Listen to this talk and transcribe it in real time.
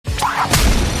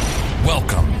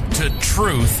Welcome to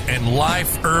Truth and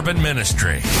Life Urban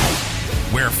Ministry,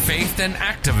 where faith and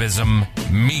activism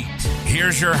meet.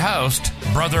 Here's your host,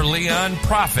 Brother Leon,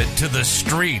 prophet to the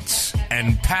streets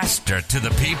and pastor to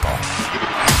the people.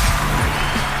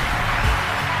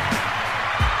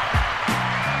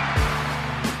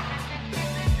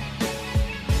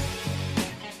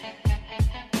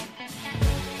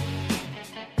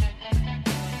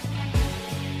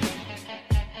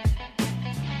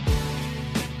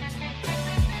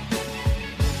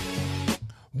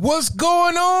 What's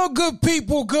going on, good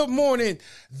people? Good morning.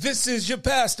 This is your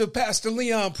pastor, Pastor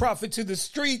Leon, prophet to the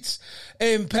streets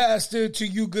and pastor to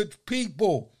you good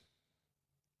people.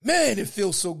 Man, it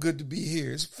feels so good to be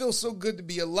here. It feels so good to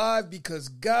be alive because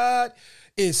God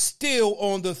is still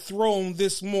on the throne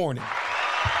this morning.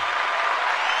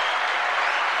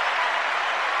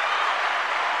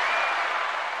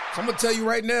 So I'm going to tell you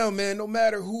right now, man, no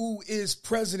matter who is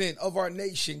president of our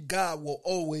nation, God will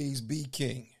always be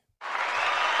king.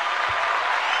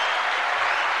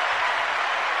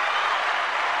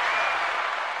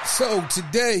 So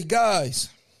today, guys,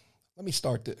 let me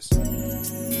start this.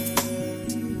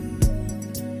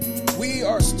 We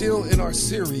are still in our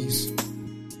series,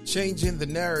 changing the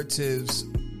narratives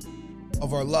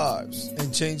of our lives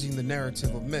and changing the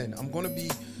narrative of men. I'm going to be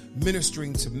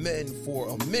ministering to men for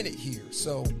a minute here.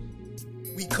 So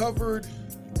we covered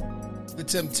the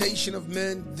temptation of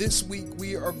men. This week,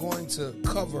 we are going to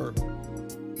cover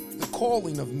the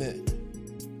calling of men.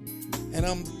 And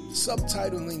I'm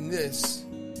subtitling this,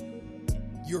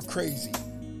 You're Crazy.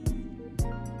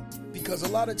 Because a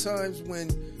lot of times when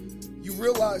you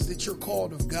realize that you're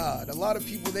called of God, a lot of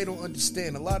people, they don't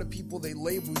understand. A lot of people, they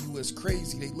label you as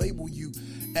crazy. They label you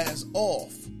as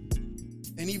off.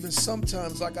 And even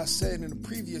sometimes, like I said in a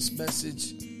previous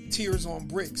message, tears on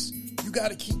bricks, you got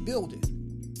to keep building.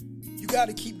 You got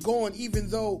to keep going, even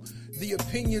though the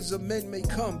opinions of men may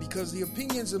come, because the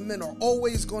opinions of men are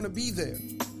always going to be there.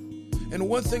 And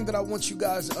one thing that I want you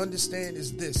guys to understand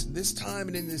is this time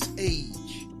and in this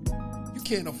age, you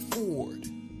can't afford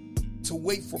to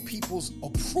wait for people's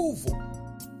approval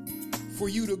for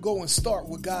you to go and start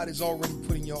what God has already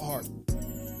put in your heart.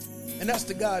 And that's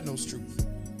the God knows truth.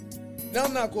 Now,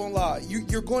 I'm not going to lie.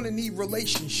 You're going to need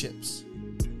relationships.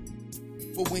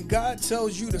 But when God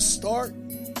tells you to start.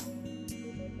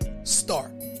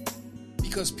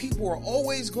 Because people are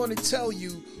always going to tell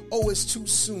you, oh, it's too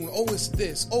soon. Oh, it's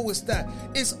this. Oh, it's that.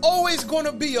 It's always going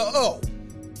to be a oh.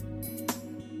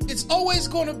 It's always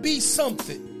going to be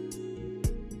something.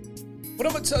 But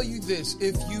I'm going to tell you this.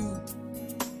 If you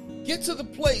get to the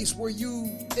place where you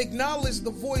acknowledge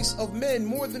the voice of men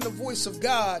more than the voice of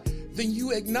God, then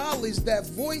you acknowledge that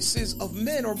voices of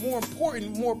men are more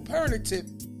important, more pertinent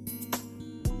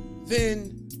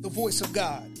than the voice of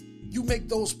God. You make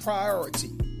those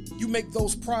priority. You make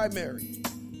those primary.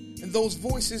 And those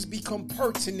voices become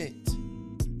pertinent.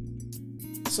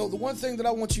 So the one thing that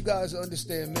I want you guys to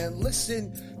understand, man,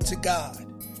 listen to God.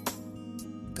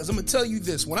 Because I'm going to tell you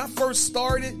this. When I first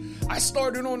started, I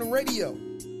started on the radio.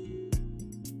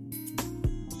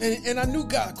 And I knew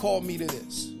God called me to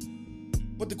this.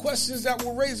 But the questions that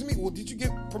were raised to me, well, did you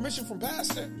get permission from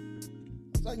pastor?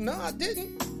 I was like, no, I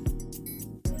didn't.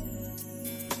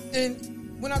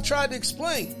 And when I tried to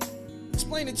explain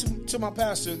it to my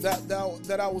pastor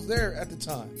that I was there at the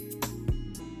time,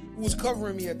 who was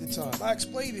covering me at the time, I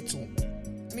explained it to him.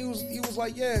 And he was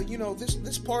like, yeah, you know,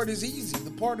 this part is easy.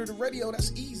 The part of the radio,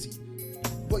 that's easy.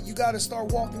 But you got to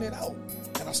start walking it out.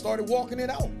 And I started walking it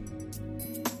out.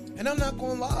 And I'm not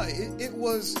going to lie. It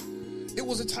was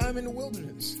a time in the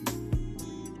wilderness.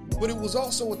 But it was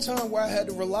also a time where I had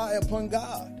to rely upon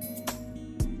God.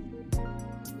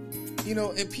 You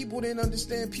know, and people didn't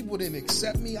understand. People didn't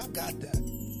accept me. I got that.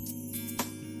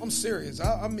 I'm serious.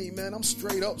 I mean, man, I'm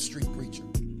straight up street preacher.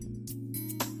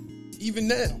 Even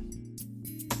now.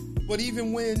 But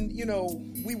even when, you know,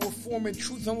 we were forming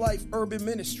Truth and Life Urban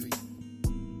Ministry,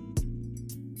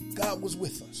 God was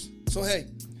with us. So, hey,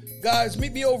 guys,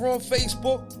 meet me over on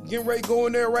Facebook. Getting ready to go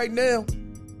in there right now.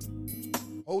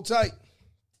 Hold tight.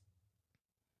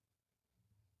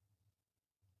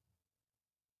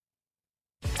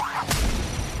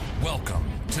 Welcome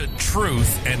to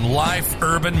Truth and Life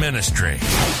Urban Ministry,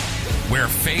 where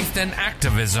faith and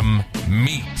activism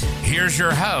meet. Here's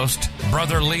your host,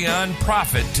 Brother Leon,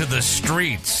 prophet to the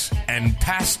streets and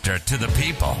pastor to the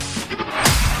people.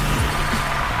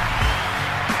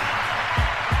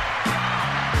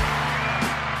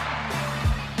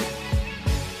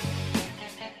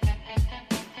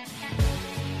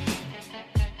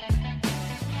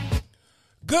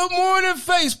 Good morning,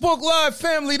 Facebook Live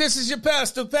family. This is your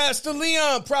pastor, Pastor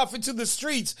Leon, prophet to the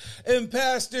streets and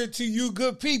pastor to you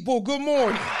good people. Good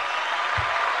morning.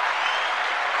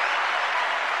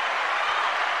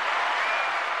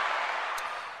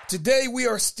 Today we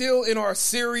are still in our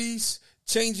series,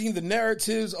 Changing the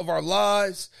Narratives of Our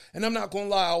Lives. And I'm not going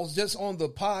to lie, I was just on the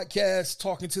podcast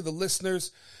talking to the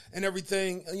listeners and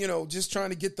everything, just trying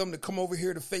to get them to come over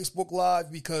here to Facebook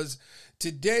Live, because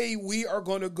today we are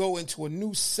going to go into a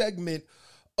new segment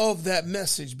of that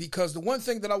message. Because the one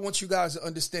thing that I want you guys to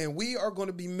understand, we are going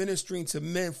to be ministering to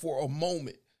men for a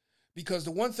moment. Because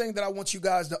the one thing that I want you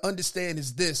guys to understand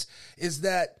is this, is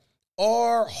that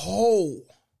our whole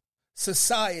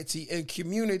society and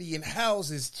community and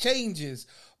houses changes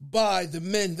by the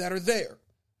men that are there.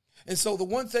 And so the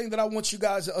one thing that I want you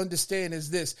guys to understand is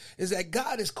this, is that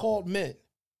God has called men.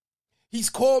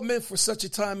 He's called men for such a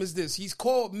time as this. He's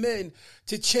called men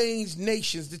to change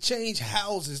nations, to change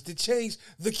houses, to change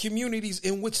the communities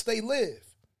in which they live.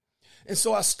 And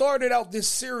so I started out this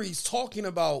series talking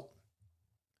about,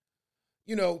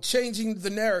 changing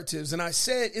the narratives. And I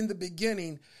said in the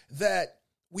beginning that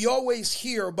we always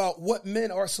hear about what men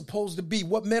are supposed to be,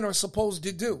 what men are supposed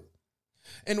to do.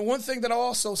 And one thing that I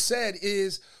also said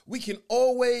is we can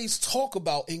always talk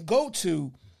about and go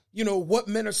to, what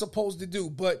men are supposed to do.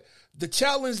 But the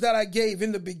challenge that I gave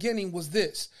in the beginning was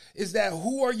this, is that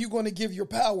who are you going to give your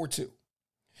power to?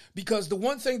 Because the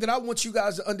one thing that I want you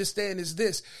guys to understand is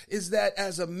this, is that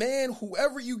as a man,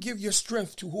 whoever you give your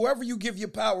strength to, whoever you give your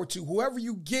power to, whoever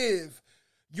you give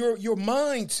your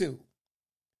mind to,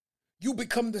 you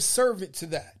become the servant to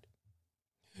that.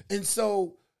 And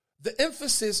so the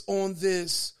emphasis on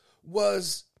this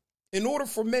was, in order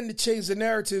for men to change the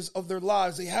narratives of their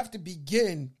lives, they have to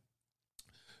begin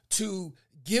to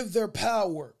give their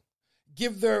power,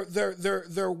 give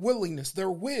their willingness, their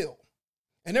will,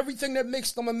 and everything that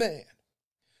makes them a man.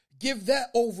 Give that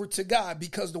over to God,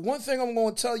 because the one thing I'm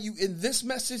going to tell you in this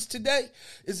message today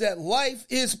is that life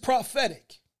is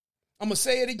prophetic. I'm going to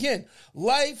say it again.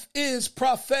 Life is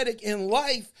prophetic and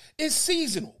life is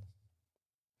seasonal.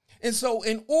 And so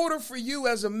in order for you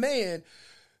as a man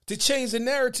to change the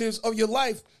narratives of your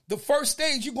life, the first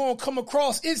stage you're going to come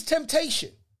across is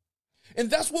temptation. And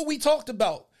that's what we talked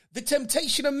about. The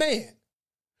temptation of man.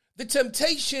 The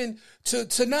temptation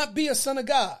to not be a son of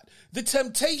God. The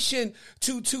temptation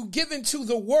to give into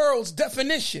the world's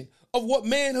definition of what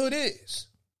manhood is.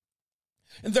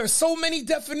 And there are so many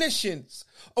definitions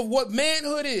of what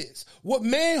manhood is, what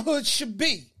manhood should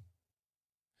be.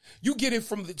 You get it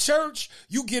from the church,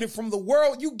 you get it from the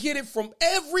world, you get it from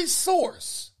every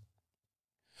source.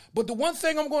 But the one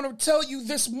thing I'm going to tell you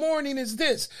this morning is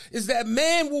this, is that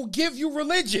man will give you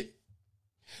religion.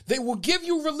 They will give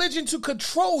you religion to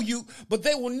control you, but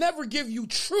they will never give you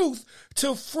truth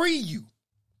to free you.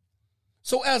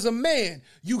 So as a man,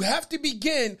 you have to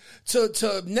begin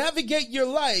to navigate your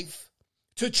life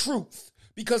to truth,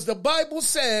 because the Bible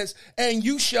says, and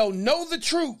you shall know the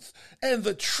truth, and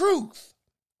the truth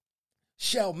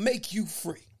shall make you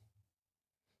free.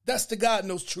 That's the God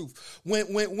knows truth.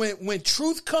 When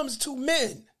truth comes to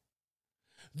men,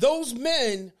 those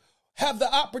men have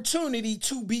the opportunity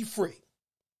to be free.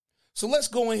 So let's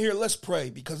go in here, let's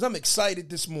pray, because I'm excited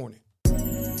this morning.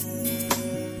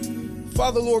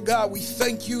 Father, Lord God, we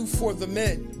thank you for the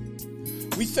men.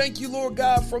 We thank you, Lord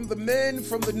God, from the men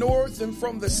from the north and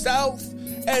from the south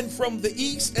and from the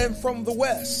east and from the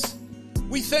west.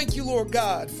 We thank you, Lord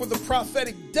God, for the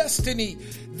prophetic destiny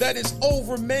that is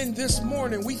over men this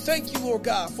morning. We thank you, Lord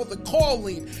God, for the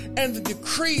calling and the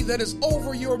decree that is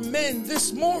over your men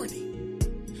this morning.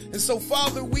 And so,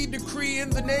 Father, we decree in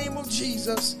the name of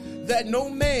Jesus that no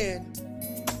man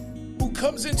who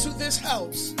comes into this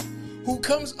house, who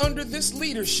comes under this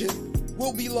leadership,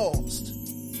 will be lost.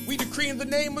 We decree in the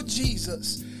name of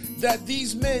Jesus that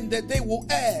these men, that they will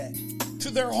add to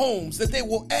their homes, that they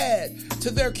will add to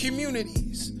their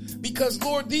communities. Because,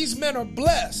 Lord, these men are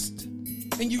blessed.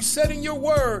 And you said in your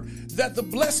word that the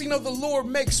blessing of the Lord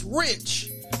makes rich,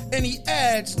 and he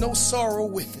adds no sorrow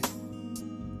with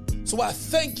it. So I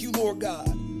thank you, Lord God,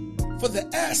 for the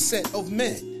asset of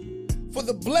men, for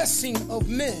the blessing of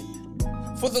men,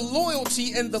 for the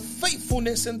loyalty and the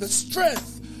faithfulness and the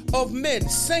strength of men.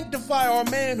 Sanctify our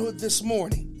manhood this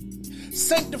morning.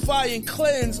 Sanctify and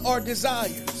cleanse our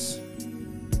desires,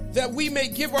 that we may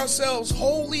give ourselves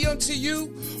wholly unto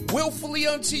you, willfully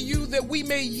unto you, that we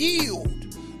may yield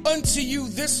unto you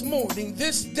this morning,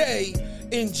 this day,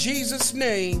 in Jesus'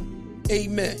 name,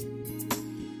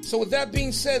 amen. So with that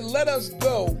being said, let us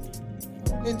go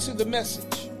into the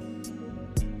message,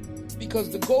 because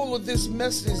the goal of this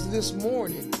message this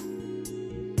morning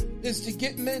is to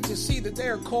get men to see that they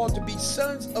are called to be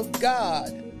sons of God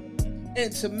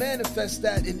and to manifest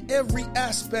that in every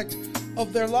aspect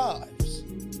of their lives.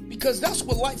 Because that's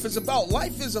what life is about.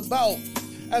 Life is about,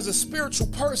 as a spiritual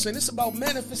person, it's about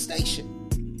manifestation.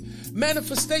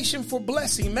 Manifestation for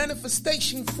blessing,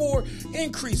 manifestation for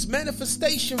increase,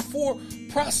 manifestation for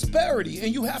prosperity.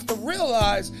 And you have to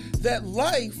realize that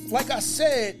life, like I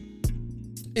said,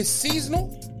 is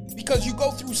seasonal, because you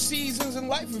go through seasons in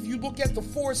life. If you look at the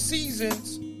 4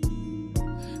 seasons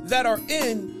that are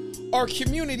in our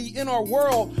community, in our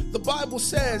world, the Bible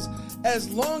says, as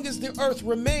long as the earth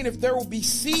remaineth, there will be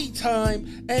seed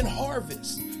time and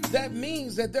harvest. That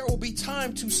means that there will be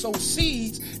time to sow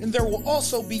seeds, and there will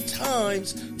also be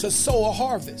times to sow a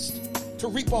harvest, to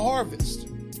reap a harvest.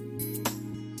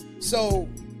 So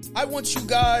I want you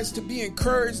guys to be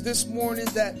encouraged this morning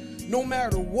that no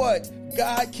matter what,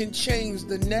 God can change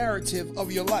the narrative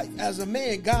of your life. As a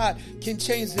man, God can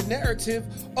change the narrative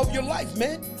of your life,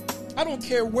 man. I don't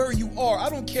care where you are. I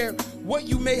don't care what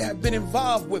you may have been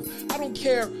involved with. I don't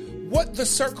care what the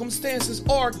circumstances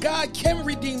are. God can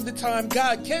redeem the time.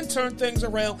 God can turn things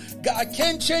around. God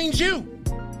can change you.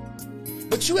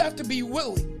 But you have to be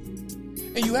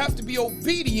willing, and you have to be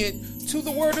obedient to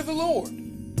the word of the Lord.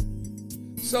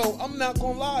 So I'm not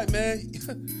going to lie, man.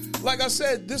 Like I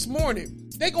said this morning,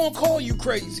 they're going to call you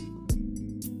crazy.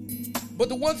 But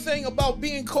the one thing about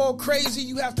being called crazy,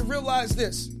 you have to realize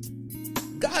this.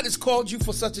 God has called you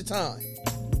for such a time.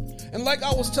 And like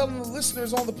I was telling the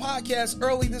listeners on the podcast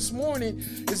early this morning,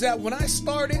 is that when I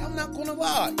started, I'm not going to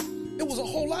lie, it was a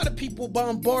whole lot of people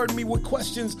bombarding me with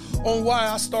questions on why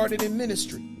I started in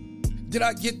ministry. Did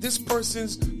I get this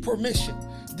person's permission?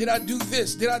 Did I do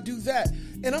this? Did I do that?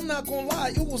 And I'm not going to lie,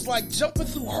 it was like jumping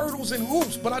through hurdles and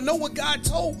hoops, but I know what God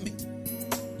told me.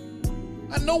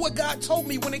 I know what God told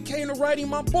me when it came to writing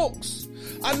my books.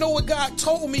 I know what God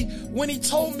told me when he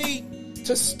told me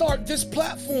to start this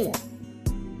platform.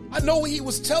 I know what he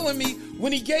was telling me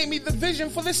when he gave me the vision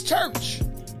for this church.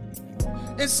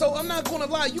 And so I'm not going to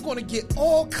lie, you're going to get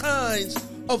all kinds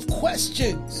of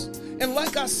questions. And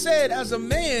like I said, as a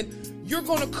man, you're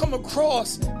going to come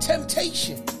across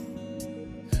temptation.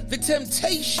 The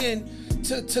temptation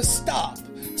to stop.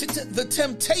 The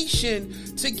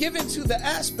temptation to give into the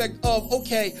aspect of,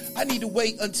 okay, I need to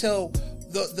wait until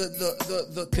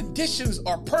the conditions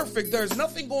are perfect. There's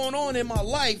nothing going on in my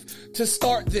life to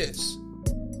start this.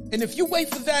 And if you wait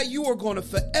for that, you are going to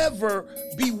forever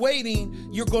be waiting.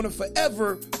 You're going to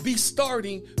forever be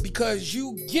starting, because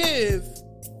you give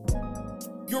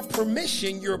your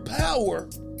permission, your power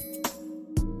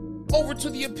over to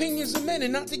the opinions of men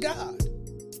and not to God.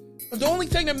 The only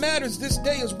thing that matters this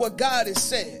day is what God has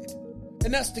said.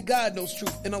 And that's the God knows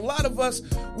truth. And a lot of us,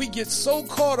 we get so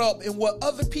caught up in what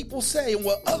other people say and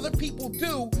what other people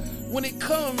do when it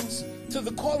comes to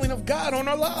the calling of God on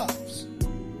our lives.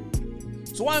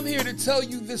 So I'm here to tell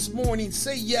you this morning,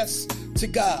 say yes to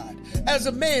God. As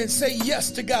a man, say yes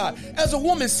to God. As a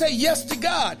woman, say yes to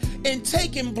God. And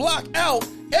take and block out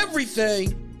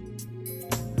everything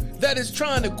that is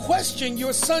trying to question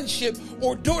your sonship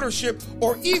or daughtership,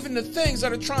 or even the things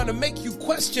that are trying to make you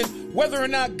question whether or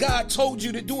not God told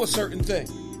you to do a certain thing.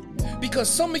 Because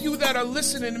some of you that are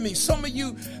listening to me, some of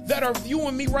you that are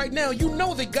viewing me right now, you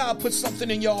know that God put something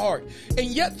in your heart. And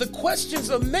yet the questions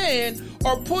of man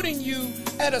are putting you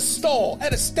at a stall,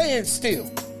 at a standstill.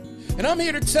 And I'm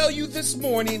here to tell you this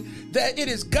morning that it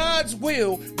is God's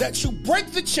will that you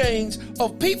break the chains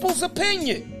of people's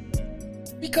opinion.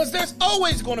 Because there's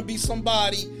always going to be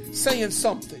somebody saying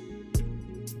something,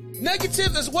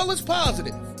 negative as well as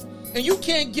positive. And you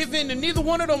can't give in to neither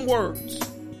one of them words.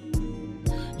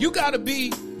 You got to be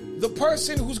the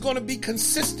person who's going to be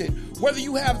consistent. Whether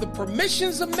you have the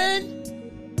permissions of men,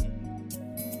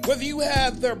 whether you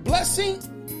have their blessing,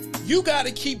 you got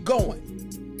to keep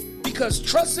going. Because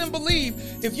trust and believe,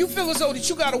 if you feel as though that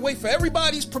you got to wait for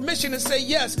everybody's permission to say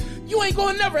yes, you ain't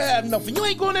going to never have nothing. You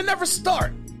ain't going to never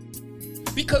start.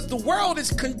 Because the world is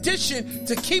conditioned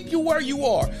to keep you where you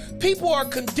are. People are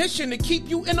conditioned to keep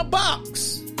you in a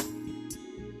box.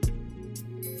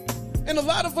 And a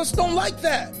lot of us don't like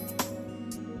that.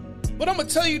 But I'm going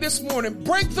to tell you this morning,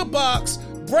 break the box,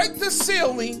 break the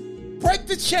ceiling, break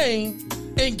the chain,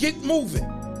 and get moving.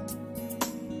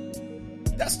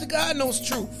 That's the God knows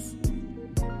truth.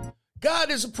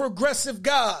 God is a progressive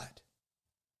God.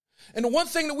 And the one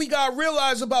thing that we got to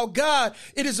realize about God,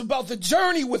 it is about the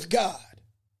journey with God.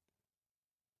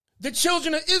 The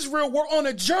children of Israel were on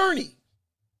a journey.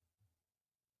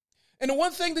 And the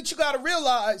one thing that you got to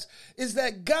realize is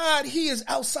that God, he is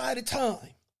outside of time.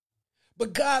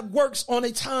 But God works on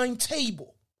a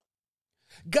timetable.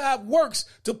 God works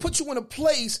to put you in a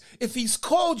place. If he's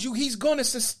called you, he's going to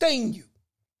sustain you.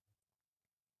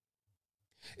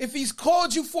 If he's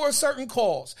called you for a certain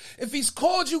cause, if he's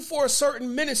called you for a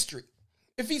certain ministry,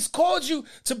 if he's called you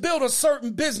to build a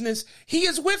certain business, he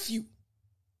is with you.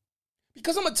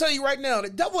 Because I'm going to tell you right now, the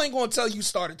devil ain't going to tell you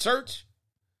start a church.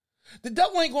 The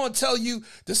devil ain't going to tell you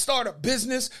to start a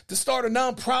business, to start a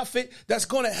nonprofit that's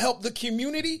going to help the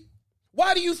community.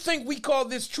 Why do you think we call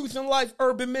this Truth and Life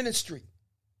Urban Ministry?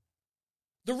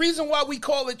 The reason why we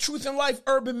call it Truth and Life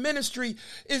Urban Ministry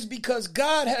is because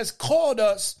God has called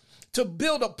us to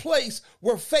build a place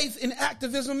where faith and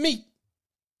activism meet.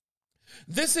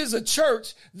 This is a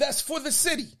church that's for the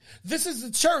city. This is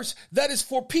a church that is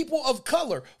for people of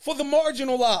color, for the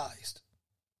marginalized.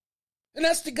 And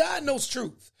that's the God knows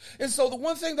truth. And so the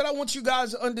one thing that I want you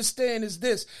guys to understand is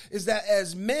this, is that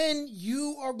as men,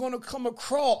 you are going to come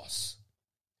across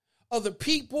other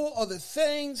people, other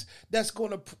things that's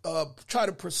going to try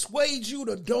to persuade you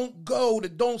to don't go, to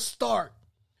don't start.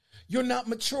 You're not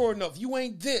mature enough. You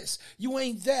ain't this. You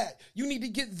ain't that. You need to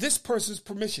get this person's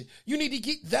permission. You need to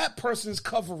get that person's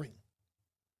covering.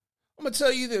 I'm going to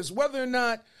tell you this, whether or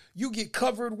not you get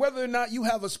covered, whether or not you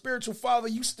have a spiritual father,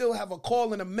 you still have a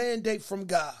call and a mandate from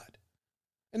God.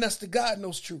 And that's the God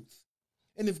knows truth.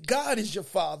 And if God is your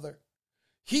father,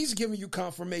 he's giving you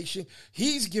confirmation.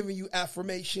 He's giving you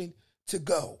affirmation to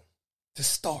go, to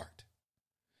start.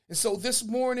 And so this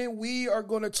morning we are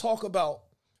going to talk about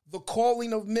the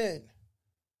calling of men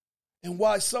and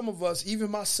why some of us,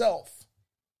 even myself,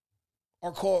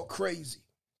 are called crazy.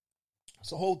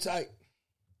 So hold tight.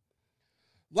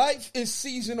 Life is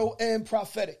seasonal and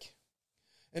prophetic,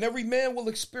 and every man will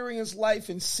experience life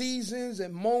in seasons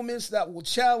and moments that will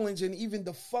challenge and even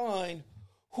define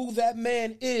who that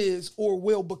man is or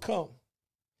will become.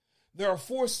 There are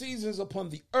 4 seasons upon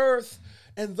the earth,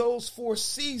 and those 4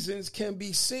 seasons can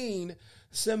be seen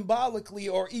symbolically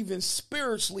or even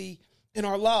spiritually in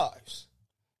our lives.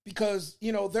 Because,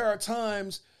 there are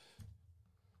times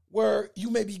where you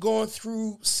may be going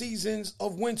through seasons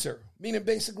of winter, meaning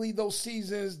basically those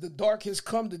seasons, the dark has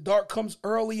come. The dark comes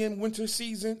early in winter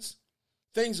seasons.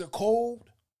 Things are cold.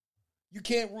 You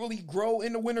can't really grow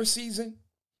in the winter season.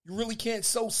 You really can't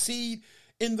sow seed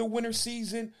in the winter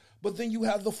season. But then you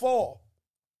have the fall.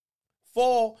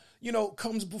 Fall,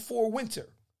 comes before winter.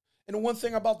 And the one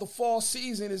thing about the fall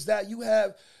season is that you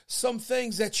have some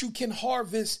things that you can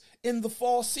harvest in the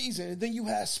fall season. And then you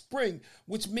have spring,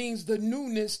 which means the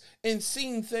newness and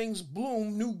seeing things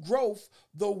bloom, new growth,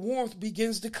 the warmth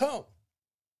begins to come.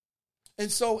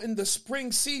 And so in the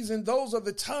spring season, those are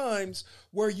the times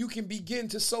where you can begin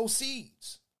to sow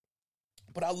seeds.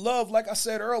 But I love, like I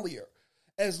said earlier,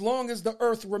 as long as the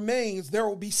earth remains, there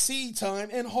will be seed time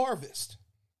and harvest.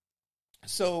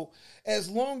 So as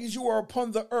long as you are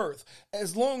upon the earth,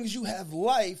 as long as you have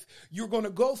life, you're going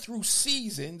to go through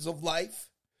seasons of life.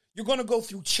 You're going to go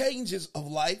through changes of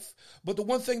life. But the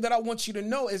one thing that I want you to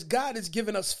know is God has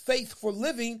given us faith for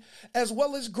living as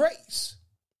well as grace.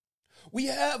 We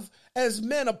have, as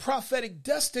men, a prophetic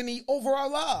destiny over our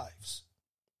lives.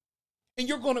 And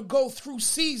you're going to go through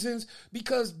seasons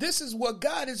because this is what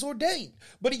God has ordained.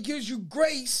 But he gives you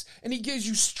grace and he gives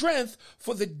you strength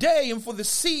for the day and for the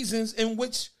seasons in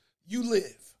which you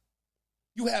live.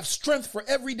 You have strength for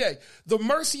every day. The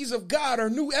mercies of God are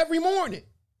new every morning.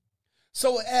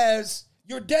 So as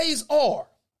your days are,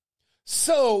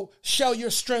 so shall your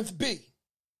strength be.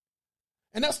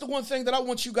 And that's the one thing that I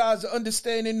want you guys to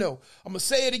understand and know. I'm going to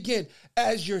say it again.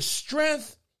 As your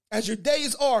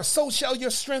days are, so shall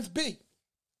your strength be.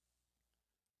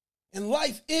 And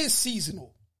life is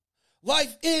seasonal.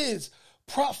 Life is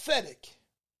prophetic.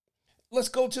 Let's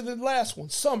go to the last one,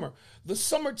 summer. The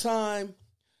summertime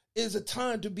is a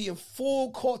time to be in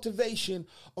full cultivation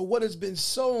of what has been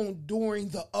sown during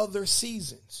the other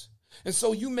seasons. And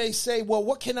so you may say, well,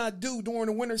 what can I do during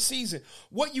the winter season?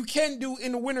 What you can do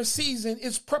in the winter season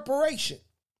is preparation.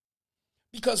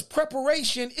 Because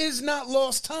preparation is not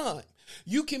lost time.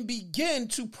 You can begin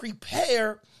to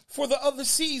prepare for the other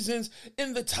seasons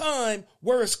in the time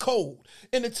where it's cold,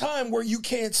 in the time where you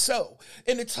can't sow,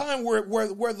 in the time where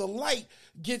the light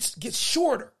gets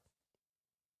shorter.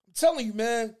 I'm telling you,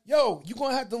 man, you're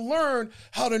going to have to learn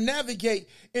how to navigate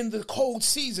in the cold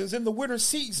seasons, in the winter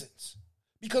seasons.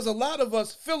 Because a lot of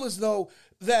us feel as though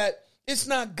that it's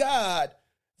not God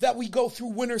that we go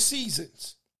through winter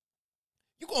seasons.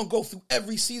 You're going to go through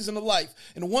every season of life.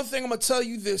 And the one thing I'm going to tell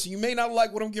you this, you may not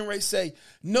like what I'm getting ready to say,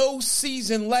 no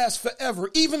season lasts forever,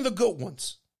 even the good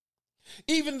ones,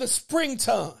 even the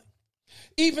springtime,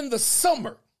 even the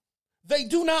summer, they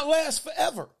do not last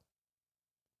forever.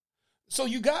 So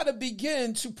you got to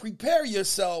begin to prepare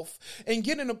yourself and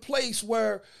get in a place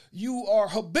where you are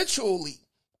habitually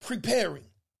preparing.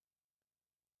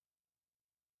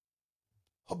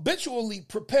 Habitually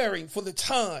preparing for the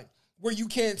time where you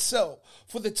can't sell,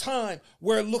 for the time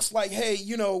where it looks like, hey,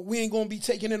 we ain't going to be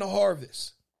taking in a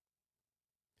harvest.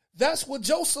 That's what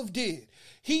Joseph did.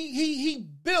 He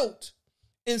built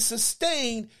and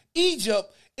sustained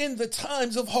Egypt in the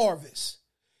times of harvest.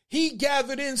 He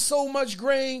gathered in so much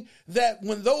grain that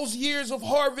when those years of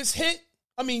harvest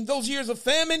those years of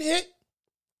famine hit,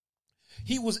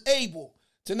 he was able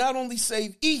to not only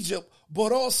save Egypt,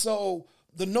 but also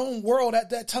the known world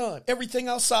at that time, everything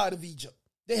outside of Egypt.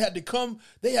 They had to come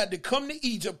to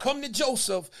Egypt, come to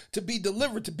Joseph to be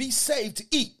delivered, to be saved, to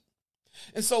eat.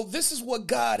 And so this is what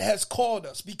God has called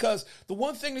us, because the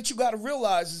one thing that you got to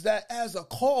realize is that as a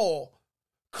call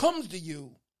comes to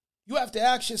you, you have to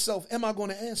ask yourself, am I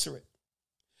going to answer it?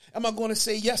 Am I going to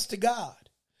say yes to God?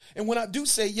 And when I do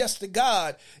say yes to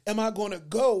God, am I going to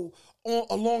go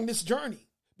along this journey?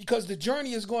 Because the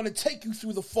journey is going to take you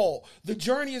through the fall. The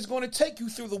journey is going to take you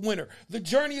through the winter. The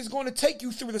journey is going to take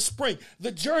you through the spring.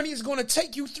 The journey is going to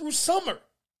take you through summer.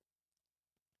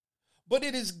 But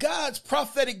it is God's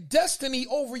prophetic destiny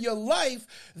over your life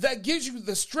that gives you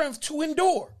the strength to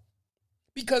endure.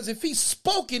 Because if he's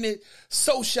spoken it,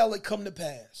 so shall it come to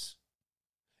pass.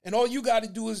 And all you got to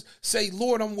do is say,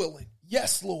 Lord, I'm willing.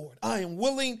 Yes, Lord, I am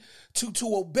willing to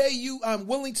obey you. I'm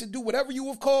willing to do whatever you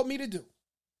have called me to do.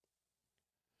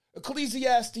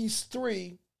 Ecclesiastes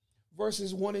 3,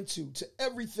 verses 1 and 2. To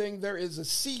everything there is a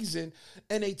season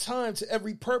and a time to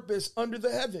every purpose under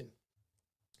the heaven.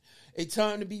 A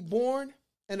time to be born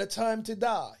and a time to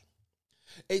die.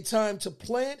 A time to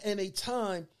plant and a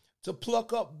time to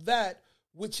pluck up that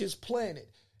which is planted.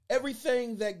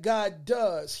 Everything that God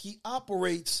does, he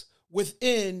operates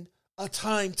within a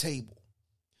timetable.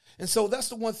 And so that's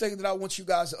the one thing that I want you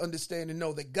guys to understand and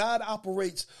know, that God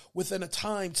operates within a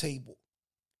timetable.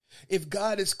 If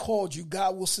God has called you,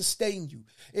 God will sustain you.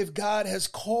 If God has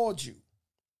called you,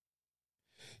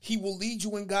 he will lead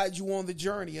you and guide you on the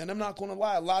journey. And I'm not going to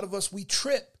lie, a lot of us, we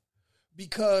trip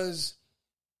because,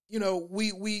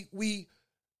 we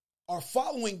are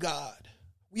following God.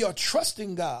 We are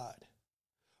trusting God.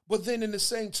 But then in the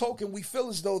same token, we feel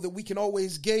as though that we can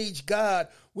always gauge God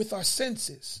with our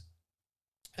senses.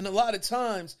 And a lot of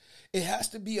times it has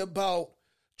to be about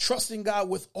trusting God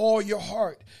with all your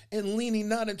heart and leaning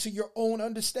not into your own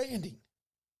understanding.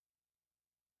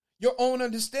 Your own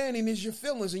understanding is your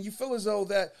feelings, and you feel as though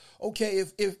that, okay,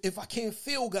 if I can't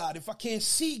feel God, if I can't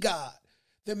see God,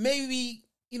 then maybe,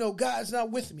 God's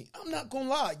not with me. I'm not going to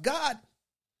lie. God,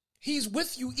 he's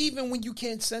with you even when you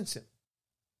can't sense him.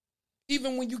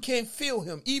 Even when you can't feel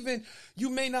him, even you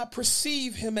may not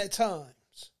perceive him at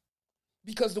times.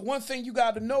 Because the one thing you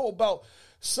got to know about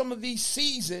some of these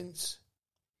seasons,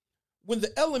 when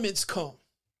the elements come,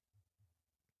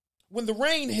 when the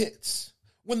rain hits,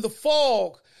 when the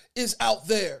fog is out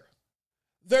there,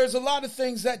 there's a lot of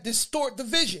things that distort the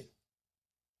vision.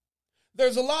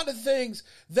 There's a lot of things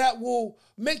that will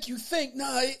make you think,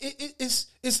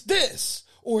 it's this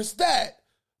or it's that,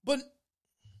 but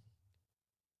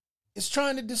it's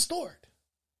trying to distort,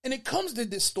 and it comes to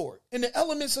distort, and the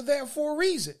elements are there for a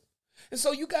reason. And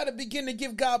so you got to begin to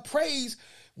give God praise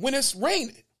when it's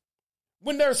raining,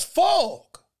 when there's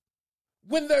fog,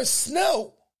 when there's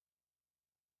snow,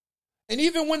 and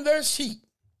even when there's heat.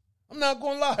 I'm not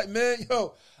going to lie, man.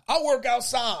 I work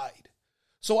outside,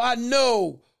 so I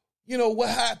know, what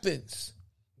happens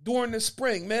during the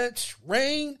spring, man.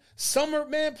 Rain, summer,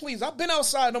 man, please. I've been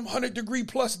outside them 100-degree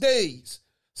plus days.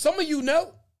 Some of you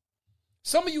know.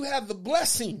 Some of you have the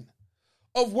blessing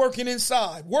of working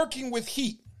inside, working with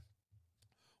heat,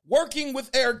 working with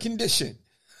air conditioning.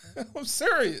 I'm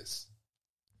serious.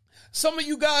 Some of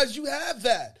you guys, you have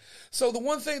that. So the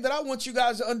one thing that I want you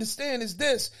guys to understand is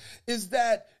this, is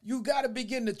that you got to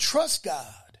begin to trust God.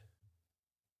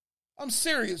 I'm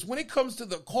serious. When it comes to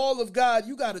the call of God,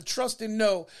 you got to trust and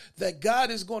know that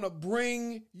God is going to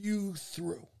bring you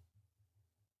through.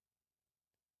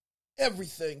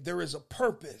 Everything, there is a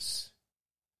purpose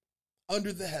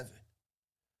under the heaven.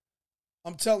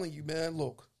 I'm telling you, man,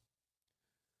 look.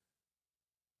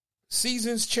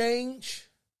 Seasons change,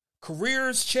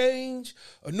 careers change,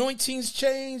 anointings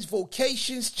change,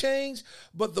 vocations change,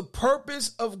 but the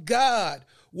purpose of God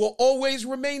will always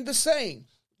remain the same.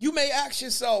 You may ask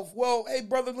yourself, well, hey,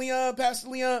 Brother Leon, Pastor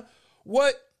Leon,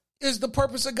 what is the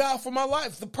purpose of God for my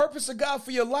life? The purpose of God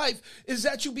for your life is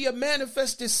that you be a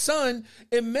manifested son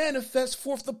and manifest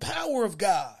forth the power of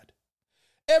God.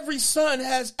 Every son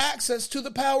has access to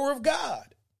the power of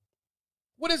God.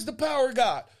 What is the power of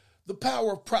God? the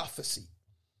power of prophecy,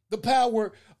 the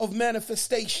power of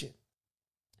manifestation,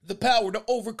 the power to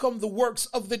overcome the works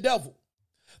of the devil,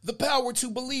 the power to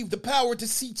believe, the power to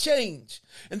see change.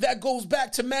 And that goes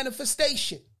back to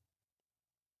manifestation.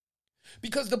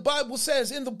 Because the Bible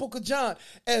says in the book of John,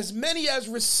 as many as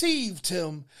received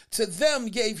him, to them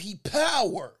gave he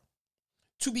power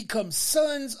to become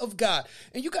sons of God.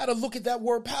 And you got to look at that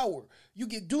word power. You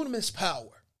get dunamis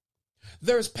power.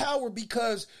 There's power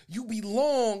because you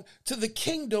belong to the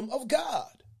kingdom of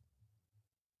God.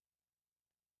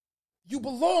 You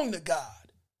belong to God.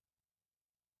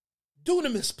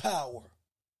 Dunamis power.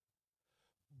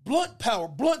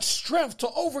 Blunt strength to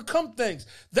overcome things.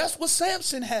 That's what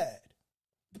Samson had.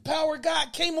 The power of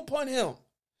God came upon him,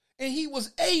 and he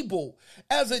was able,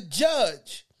 as a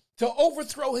judge, to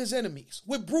overthrow his enemies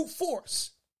with brute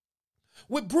force,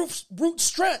 with brute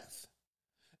strength.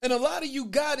 And a lot of you,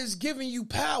 God is giving you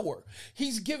power.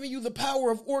 He's giving you the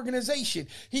power of organization.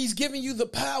 He's giving you the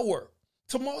power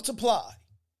to multiply.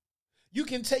 You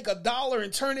can take $1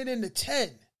 and turn it into 10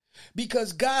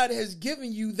 because God has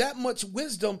given you that much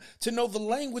wisdom to know the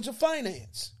language of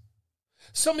finance.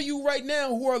 Some of you right now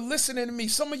who are listening to me,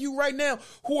 some of you right now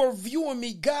who are viewing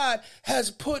me, God has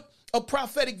put a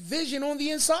prophetic vision on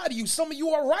the inside of you. Some of you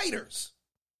are writers.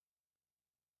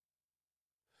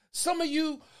 Some of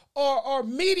you are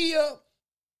media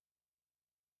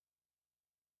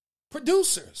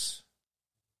producers,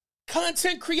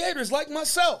 content creators like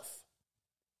myself.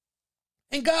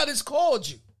 And God has called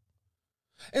you.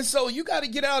 And so you got to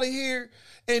get out of here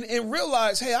and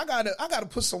realize, hey, I gotta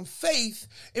put some faith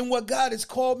in what God has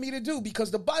called me to do,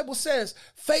 because the Bible says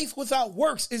faith without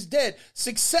works is dead.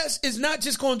 Success is not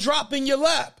just going to drop in your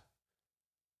lap.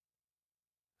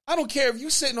 I don't care if you're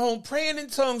sitting home praying in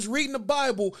tongues, reading the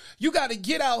Bible. You got to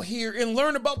get out here and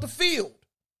learn about the field.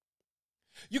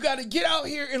 You got to get out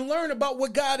here and learn about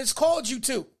what God has called you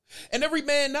to. And every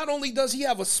man, not only does he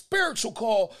have a spiritual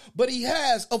call, but he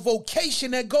has a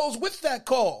vocation that goes with that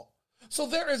call. So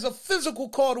there is a physical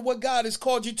call to what God has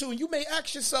called you to. And you may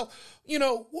ask yourself,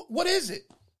 what is it?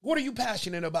 What are you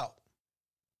passionate about?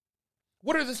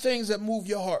 What are the things that move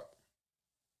your heart?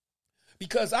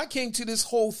 Because I came to this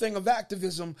whole thing of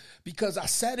activism because I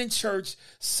sat in church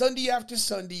Sunday after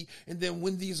Sunday. And then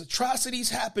when these atrocities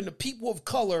happened to people of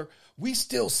color, we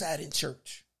still sat in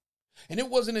church. And it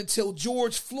wasn't until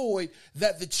George Floyd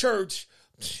that the church,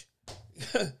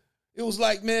 it was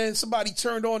like, man, somebody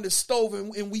turned on the stove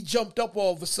and we jumped up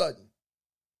all of a sudden.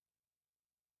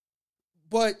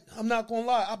 But I'm not going to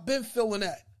lie, I've been feeling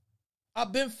that.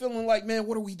 I've been feeling like, man,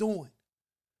 what are we doing?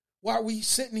 Why are we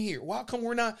sitting here? Why come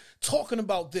we're not talking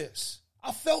about this?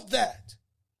 I felt that.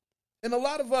 And a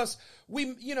lot of us,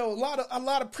 a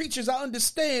lot of preachers, I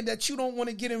understand that you don't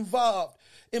want to get involved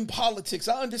in politics.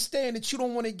 I understand that you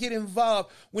don't want to get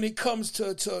involved when it comes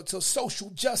to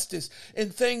social justice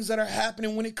and things that are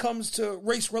happening when it comes to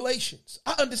race relations.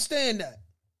 I understand that.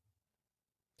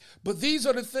 But these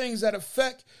are the things that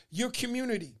affect your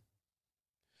community.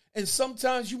 And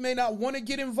sometimes you may not want to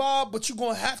get involved, but you're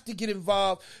going to have to get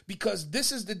involved because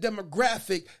this is the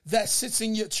demographic that sits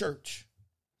in your church.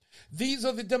 These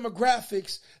are the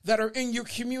demographics that are in your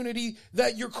community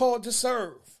that you're called to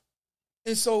serve.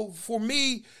 And so for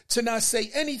me to not say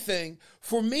anything,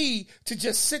 for me to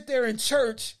just sit there in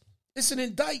church, it's an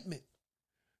indictment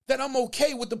that I'm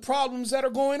okay with the problems that are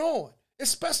going on,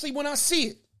 especially when I see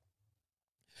it.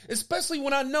 Especially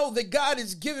when I know that God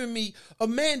has given me a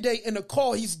mandate and a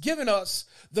call. He's given us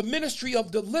the ministry of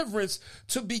deliverance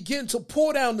to begin to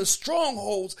pull down the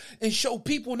strongholds and show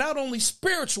people not only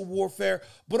spiritual warfare,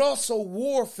 but also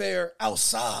warfare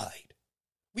outside.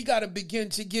 We got to begin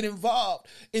to get involved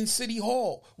in City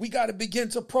Hall. We got to begin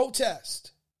to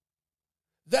protest.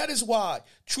 That is why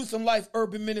Truth and Life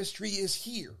Urban Ministry is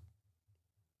here.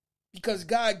 Because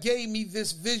God gave me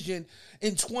this vision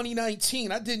in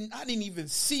 2019. I didn't even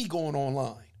see going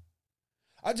online.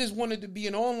 I just wanted to be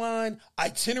an online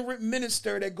itinerant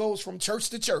minister that goes from church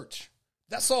to church.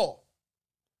 That's all.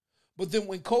 But then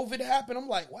when COVID happened, I'm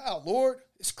like, wow, Lord,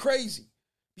 it's crazy.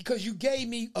 Because you gave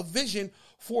me a vision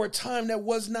for a time that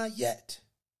was not yet.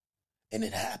 And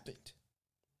it happened.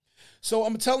 So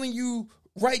I'm telling you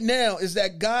right now is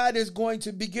that God is going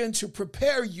to begin to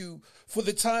prepare you for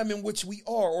the time in which we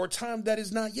are, or time that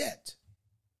is not yet.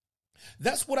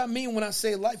 That's what I mean when I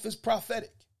say life is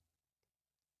prophetic.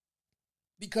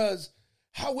 Because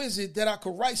how is it that I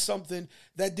could write something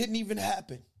that didn't even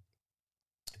happen?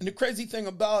 And the crazy thing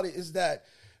about it is that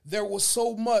there was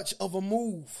so much of a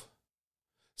move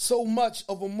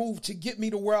to get me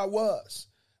to where I was.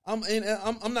 I'm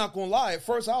not going to lie. At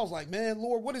first I was like, man,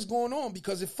 Lord, what is going on?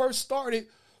 Because it first started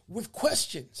with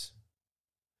questions.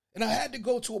 And I had to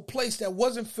go to a place that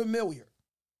wasn't familiar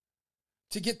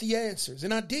to get the answers.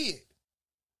 And I did.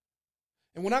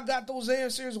 And when I got those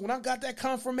answers, when I got that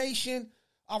confirmation,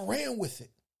 I ran with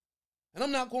it. And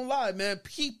I'm not going to lie, man.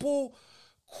 People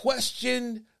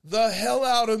questioned the hell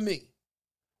out of me.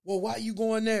 Well, why are you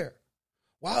going there?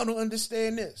 Why I don't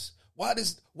understand this? Why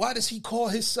does he call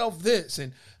himself this?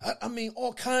 And I mean,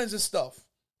 all kinds of stuff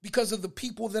because of the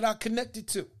people that I connected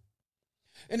to.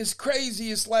 And it's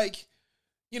crazy. It's like,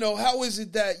 you know, how is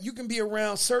it that you can be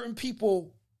around certain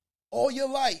people all your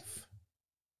life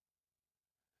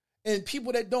and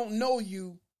people that don't know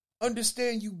you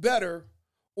understand you better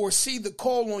or see the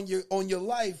call on your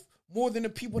life more than the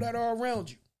people that are around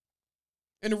you?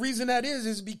 And the reason that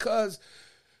is because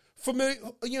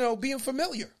being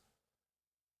familiar,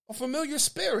 a familiar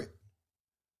spirit.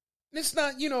 And it's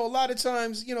not, a lot of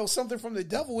times, something from the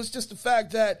devil. It's just the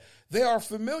fact that they are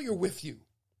familiar with you.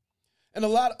 And a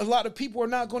lot of people are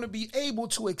not going to be able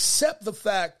to accept the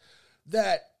fact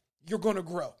that you're going to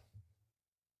grow.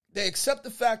 They accept the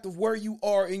fact of where you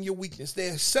are in your weakness. They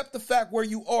accept the fact where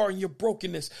you are in your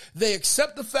brokenness. They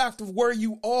accept the fact of where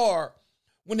you are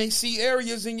when they see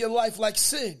areas in your life like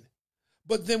sin.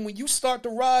 But then when you start to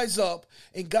rise up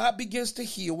and God begins to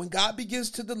heal, when God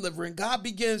begins to deliver, and God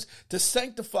begins to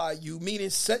sanctify you, meaning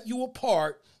set you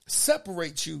apart,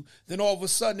 separate you, then all of a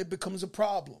sudden it becomes a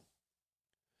problem.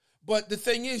 But the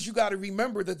thing is, you got to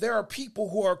remember that there are people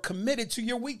who are committed to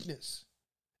your weakness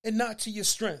and not to your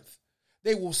strength.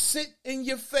 They will sit in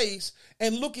your face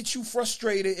and look at you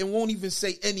frustrated and won't even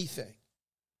say anything.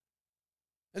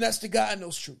 And that's the God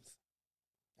knows truth.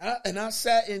 And I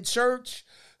sat in church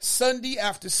Sunday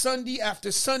after Sunday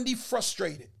after Sunday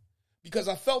frustrated because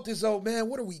I felt as though, man,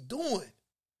 what are we doing?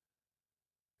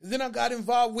 And then I got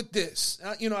involved with this.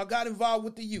 I got involved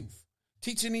with the youth,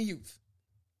 teaching the youth.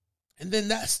 And then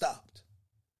that stopped.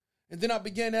 And then I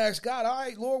began to ask God, all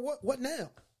right, Lord, what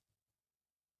now?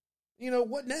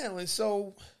 What now? And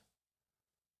so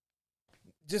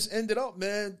just ended up,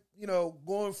 man,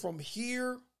 going from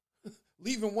here,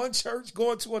 leaving one church,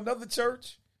 going to another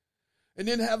church, and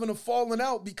then having a falling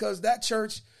out because that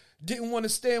church didn't want to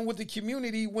stand with the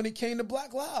community when it came to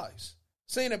Black Lives,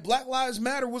 saying that Black Lives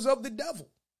Matter was of the devil.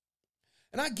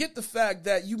 And I get the fact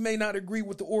that you may not agree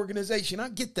with the organization. I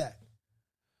get that.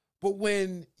 But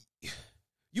when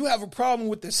you have a problem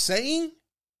with the saying,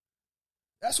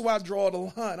 that's why I draw the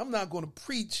line. I'm not going to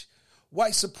preach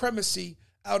white supremacy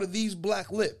out of these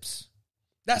black lips.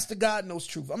 That's the God knows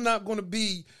truth. I'm not going to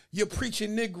be your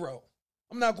preaching Negro.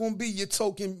 I'm not going to be your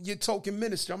token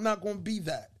minister. I'm not going to be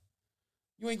that.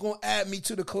 You ain't going to add me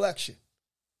to the collection.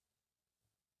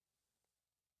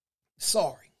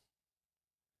 Sorry.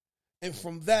 And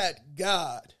from that,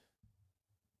 God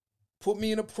put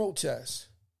me in a protest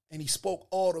and he spoke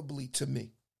audibly to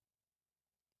me.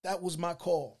 That was my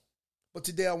call. But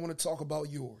today I want to talk about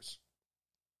yours.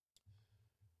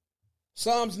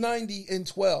 Psalms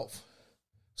 90:12.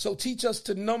 So teach us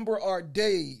to number our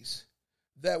days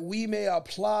that we may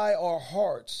apply our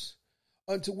hearts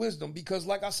unto wisdom. Because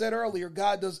like I said earlier,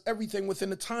 God does everything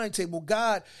within a timetable.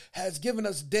 God has given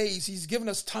us days. He's given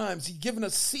us times. He's given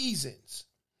us seasons.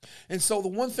 And so the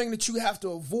one thing that you have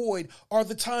to avoid are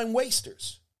the time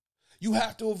wasters. You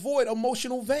have to avoid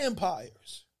emotional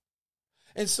vampires.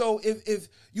 And so if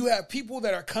you have people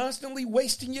that are constantly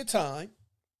wasting your time,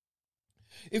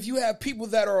 if you have people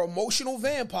that are emotional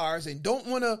vampires and don't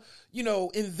want to,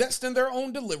 invest in their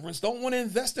own deliverance, don't want to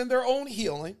invest in their own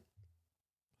healing,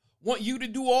 want you to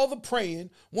do all the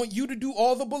praying, want you to do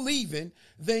all the believing,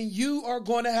 then you are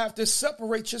going to have to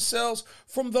separate yourselves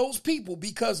from those people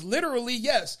because literally,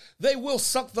 yes, they will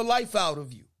suck the life out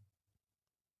of you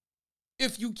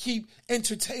if you keep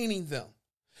entertaining them.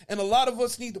 And a lot of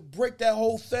us need to break that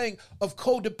whole thing of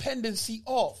codependency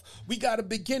off. We got to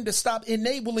begin to stop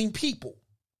enabling people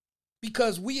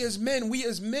because we as men, we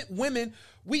as women,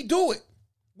 we do it.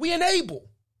 We enable.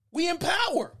 We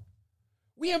empower.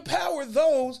 We empower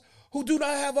those who do not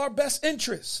have our best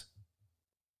interests.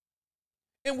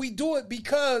 And we do it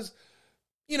because,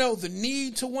 the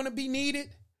need to want to be needed,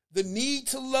 the need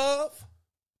to love,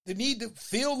 the need to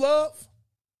feel love.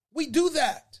 We do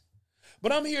that.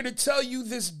 But I'm here to tell you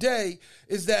this day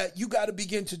is that you got to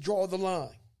begin to draw the line.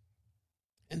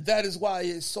 And that is why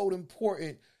it's so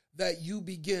important that you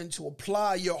begin to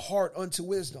apply your heart unto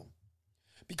wisdom.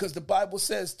 Because the Bible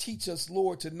says, teach us,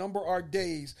 Lord, to number our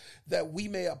days that we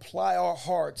may apply our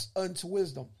hearts unto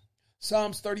wisdom.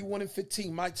 Psalms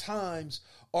 31:15, my times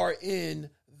are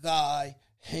in thy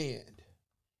hand.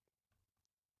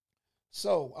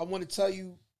 So I want to tell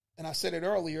you, and I said it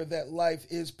earlier, that life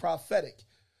is prophetic.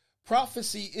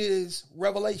 Prophecy is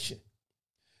revelation.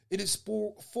 It is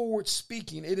forward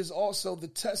speaking. It is also the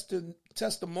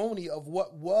testimony of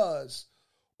what was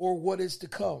or what is to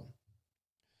come.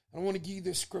 I want to give you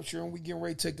this scripture and we get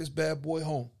ready to take this bad boy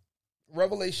home.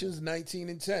 Revelations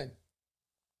 19:10.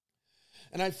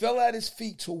 And I fell at his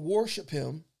feet to worship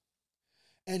him.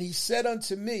 And he said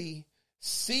unto me,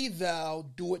 see thou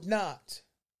do it not.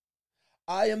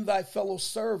 I am thy fellow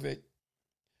servant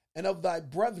and of thy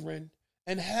brethren,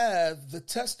 and have the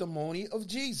testimony of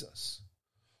Jesus.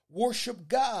 Worship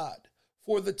God,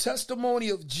 for the testimony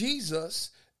of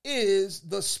Jesus is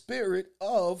the spirit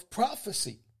of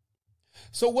prophecy.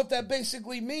 So what that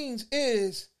basically means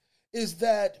is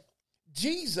that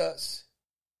Jesus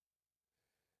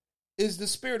is the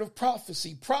spirit of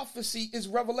prophecy. Prophecy is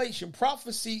revelation.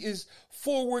 Prophecy is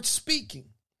forward speaking.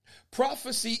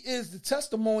 Prophecy is the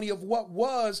testimony of what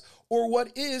was or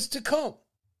what is to come.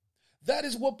 That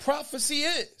is what prophecy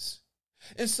is.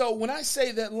 And so when I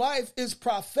say that life is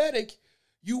prophetic,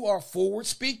 you are forward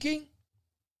speaking.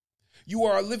 You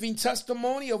are a living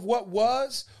testimony of what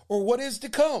was or what is to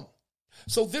come.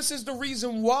 So this is the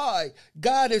reason why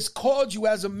God has called you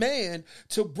as a man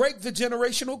to break the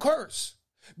generational curse,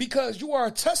 because you are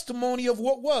a testimony of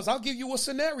what was. I'll give you a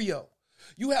scenario.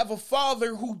 You have a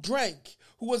father who drank,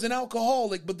 who was an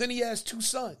alcoholic, but then he has two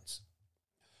sons.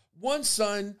 One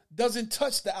son doesn't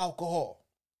touch the alcohol.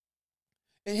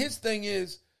 And his thing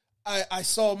is, I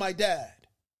saw my dad.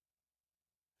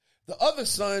 The other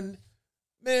son,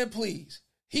 man, please,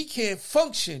 he can't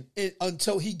function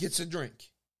until he gets a drink.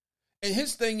 And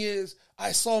his thing is,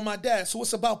 I saw my dad. So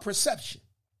it's about perception.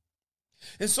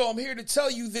 And so I'm here to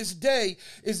tell you this day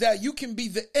is that you can be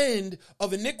the end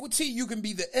of iniquity. You can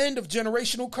be the end of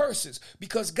generational curses,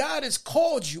 because God has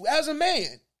called you as a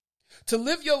man to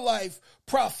live your life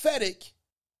prophetic.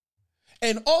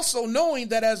 And also knowing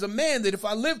that as a man, that if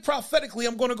I live prophetically,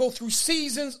 I'm going to go through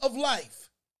seasons of life.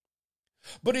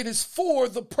 But it is for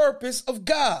the purpose of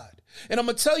God. And I'm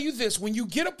going to tell you this, when you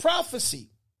get a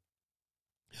prophecy,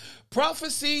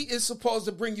 prophecy is supposed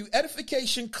to bring you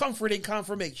edification, comfort, and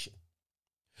confirmation.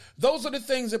 Those are the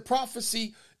things that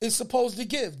prophecy is supposed to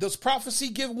give. Does prophecy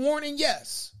give warning?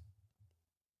 Yes.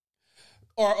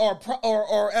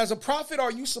 Or as a prophet,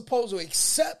 are you supposed to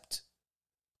accept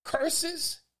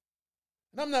curses?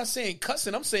 And I'm not saying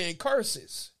cussing, I'm saying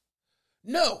curses.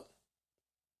 No.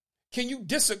 Can you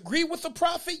disagree with the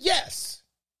prophet? Yes.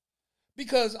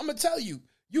 Because I'm going to tell you,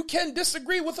 you can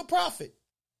disagree with a prophet.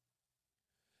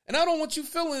 And I don't want you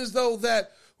feeling as though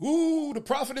that, ooh, the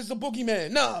prophet is the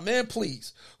boogeyman. Nah, man,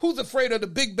 please. Who's afraid of the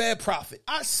big bad prophet?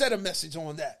 I said a message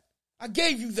on that. I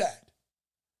gave you that.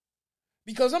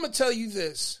 Because I'm going to tell you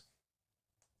this.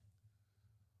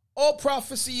 All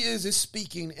prophecy is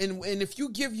speaking. And if you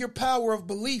give your power of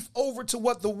belief over to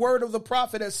what the word of the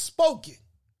prophet has spoken,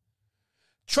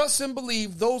 trust and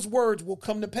believe those words will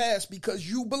come to pass because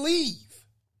you believe.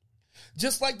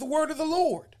 Just like the word of the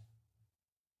Lord.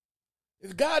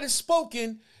 If God has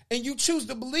spoken and you choose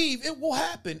to believe, it will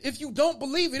happen. If you don't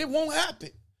believe it, it won't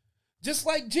happen. Just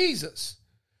like Jesus.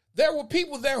 There were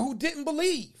people there who didn't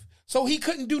believe, so he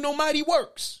couldn't do no mighty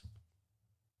works.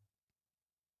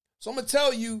 So I'm going to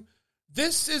tell you,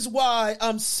 this is why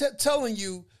I'm telling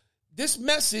you, this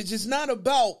message is not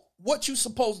about what you're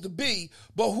supposed to be,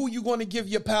 but who you're going to give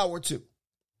your power to,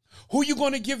 who you're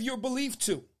going to give your belief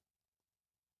to.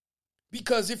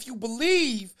 Because if you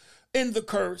believe in the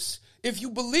curse, if you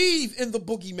believe in the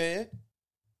boogeyman,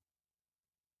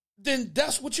 then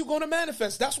that's what you're going to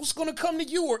manifest. That's what's going to come to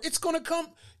you, or it's going to come,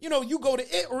 you go to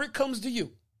it or it comes to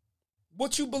you.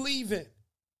 What you believe in.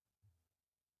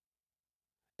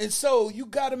 And so you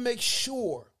got to make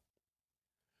sure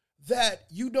that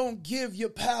you don't give your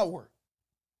power,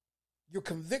 your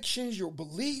convictions, your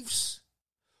beliefs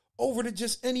over to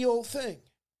just any old thing.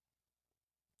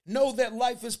 Know that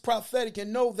life is prophetic,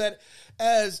 and know that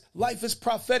as life is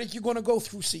prophetic, you're going to go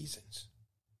through seasons.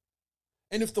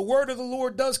 And if the word of the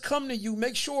Lord does come to you,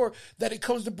 make sure that it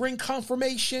comes to bring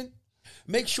confirmation.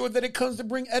 Make sure that it comes to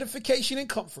bring edification and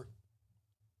comfort.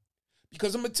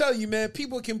 Because I'm going to tell you, man,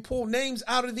 people can pull names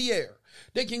out of the air.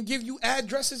 They can give you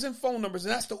addresses and phone numbers,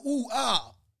 and that's the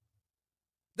ooh-ah.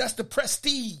 That's the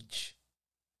prestige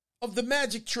of the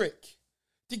magic trick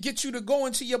to get you to go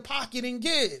into your pocket and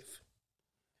give.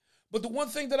 But the one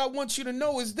thing that I want you to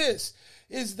know is this,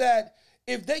 is that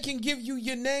if they can give you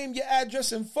your name, your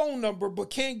address, and phone number, but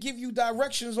can't give you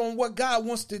directions on what God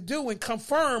wants to do and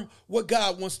confirm what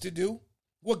God wants to do,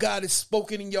 what God has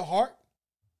spoken in your heart,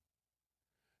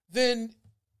 then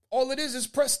all it is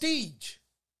prestige.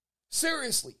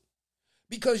 Seriously.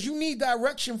 Because you need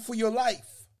direction for your life.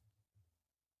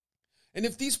 And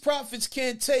if these prophets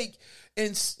can't take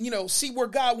and see where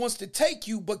God wants to take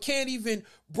you, but can't even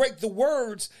break the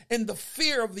words and the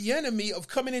fear of the enemy of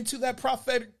coming into that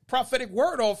prophetic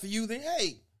word off of you, then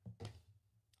hey,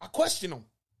 I question them.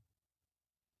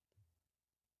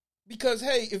 Because,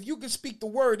 hey, if you can speak the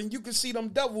word and you can see them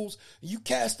devils, you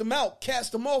cast them out,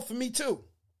 cast them off for me too.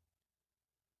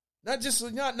 Not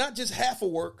just half a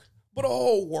work, but a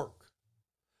whole work.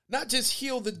 Not just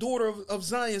heal the daughter of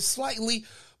Zion slightly,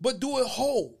 but do it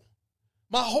whole.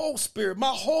 My whole spirit,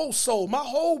 my whole soul, my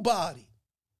whole body.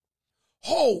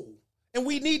 Whole. And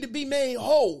we need to be made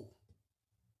whole.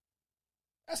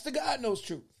 That's the God knows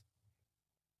truth.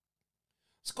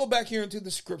 Let's go back here into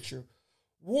the scripture.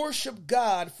 Worship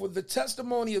God, for the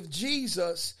testimony of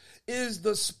Jesus is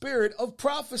the spirit of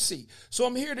prophecy. So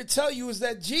I'm here to tell you is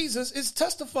that Jesus is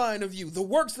testifying of you. The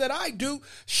works that I do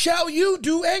shall you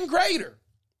do, and greater.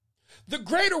 The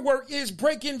greater work is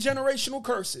breaking generational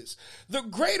curses. The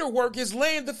greater work is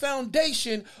laying the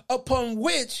foundation upon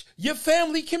which your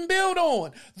family can build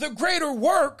on. The greater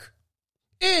work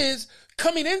is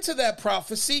coming into that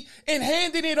prophecy and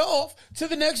handing it off to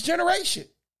the next generation.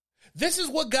 This is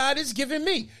what God has given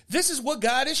me. This is what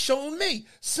God has shown me.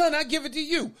 Son, I give it to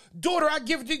you. Daughter, I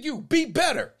give it to you. Be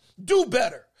better. Do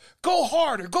better. Go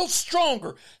harder. Go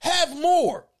stronger. Have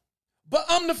more. But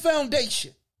I'm the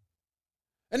foundation.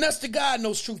 And that's the God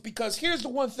knows truth, because here's the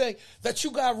one thing that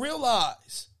you got to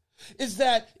realize is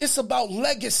that it's about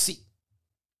legacy.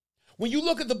 When you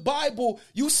look at the Bible,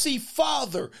 you see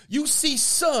father, you see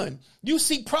son, you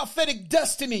see prophetic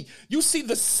destiny, you see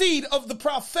the seed of the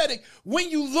prophetic when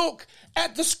you look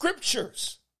at the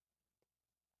scriptures.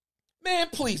 Man,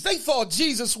 please, they thought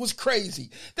Jesus was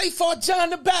crazy. They thought John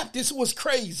the Baptist was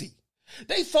crazy.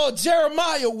 They thought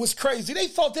Jeremiah was crazy. They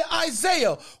thought that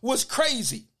Isaiah was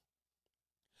crazy.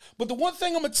 But the one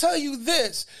thing I'm going to tell you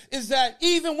this is that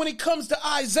even when it comes to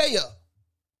Isaiah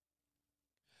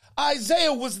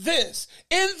was this: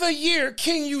 in the year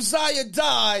King Uzziah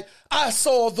died, I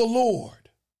saw the Lord.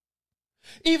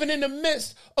 Even in the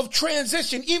midst of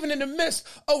transition, even in the midst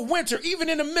of winter, even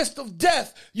in the midst of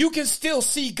death, you can still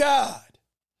see God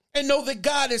and know that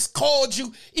God has called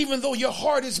you even though your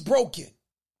heart is broken.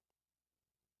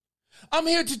 I'm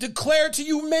here to declare to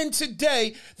you men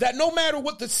today that no matter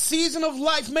what the season of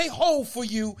life may hold for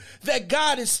you, that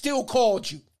God has still called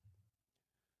you.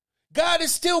 God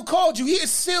has still called you. He has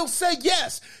still said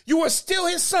yes. You are still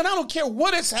his son. I don't care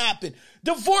what has happened.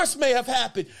 Divorce may have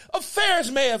happened. Affairs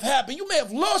may have happened. You may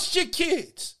have lost your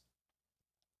kids.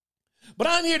 But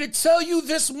I'm here to tell you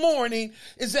this morning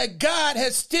is that God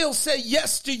has still said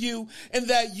yes to you and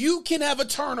that you can have a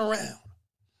turnaround.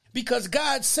 Because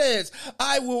God says,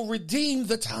 I will redeem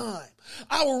the time.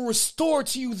 I will restore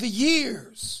to you the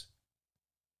years.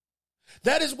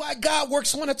 That is why God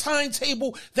works on a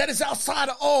timetable that is outside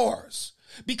of ours.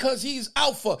 Because he's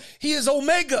Alpha. He is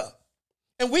Omega.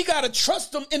 And we got to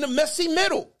trust him in the messy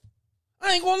middle.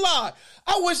 I ain't gonna lie.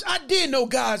 I wish I did know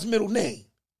God's middle name.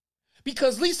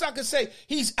 Because at least I could say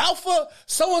he's Alpha,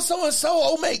 so-and-so and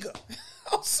so, Omega.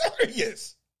 I'm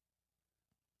serious.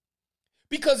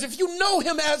 Because if you know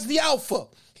him as the Alpha,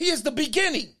 he is the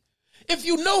beginning. If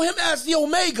you know him as the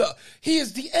Omega, he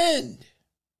is the end.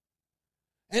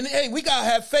 And hey, we got to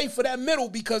have faith for that middle,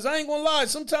 because I ain't going to lie,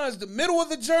 sometimes the middle of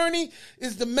the journey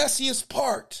is the messiest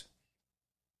part.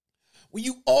 When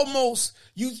you almost,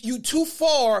 you too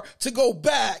far to go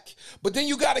back, but then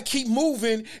you got to keep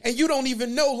moving and you don't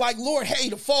even know, like, Lord, hey,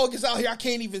 the fog is out here. I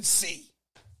can't even see.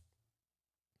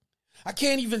 I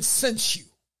can't even sense you.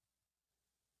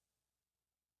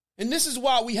 And this is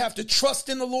why we have to trust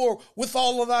in the Lord with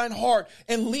all of thine heart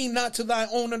and lean not to thy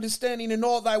own understanding. In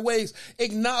all thy ways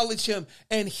acknowledge him,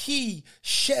 and he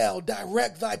shall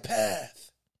direct thy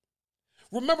path.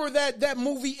 Remember that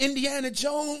movie Indiana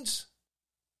Jones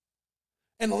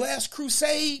and the Last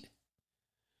Crusade?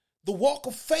 The Walk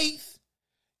of Faith?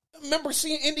 Remember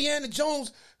seeing Indiana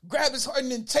Jones grab his heart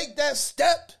and then take that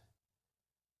step?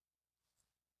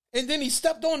 And then he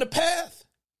stepped on the path.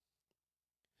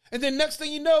 And then next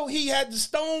thing you know, he had the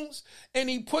stones and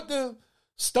he put the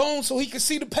stones so he could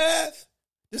see the path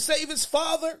to save his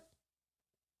father.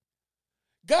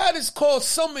 God has called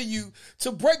some of you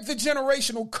to break the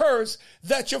generational curse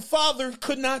that your father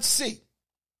could not see.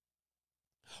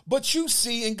 But you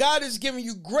see, and God has given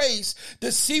you grace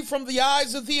to see from the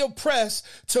eyes of the oppressed,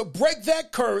 to break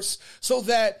that curse so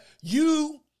that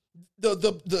you,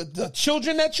 the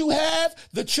children that you have,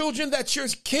 the children that your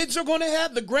kids are going to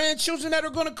have, the grandchildren that are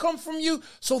going to come from you,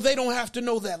 so they don't have to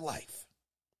know that life.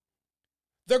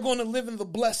 They're going to live in the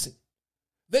blessing.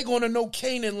 They're going to know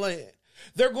Canaan land.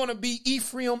 They're going to be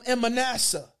Ephraim and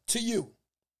Manasseh to you.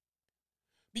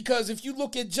 Because if you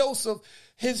look at Joseph,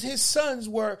 his sons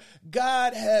were,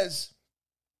 God has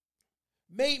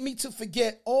made me to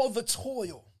forget all the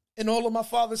toil in all of my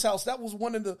father's house. That was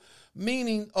one of the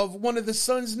meaning of one of the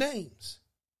sons' names.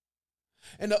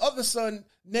 And the other son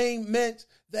name meant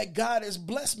that God has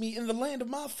blessed me in the land of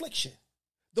my affliction.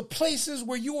 The places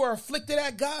where you are afflicted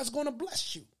at, God's going to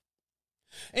bless you.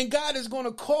 And God is going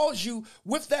to cause you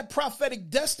with that prophetic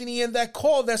destiny and that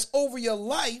call that's over your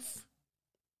life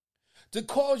to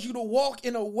cause you to walk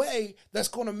in a way that's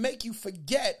going to make you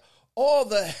forget all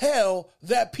the hell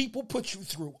that people put you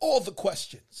through, all the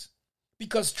questions.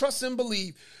 Because trust and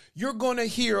believe, you're going to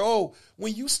hear,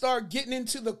 when you start getting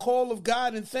into the call of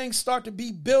God and things start to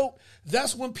be built,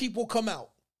 that's when people come out.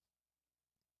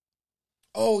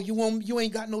 You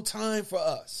ain't got no time for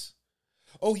us.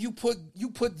 You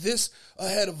put this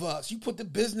ahead of us. You put the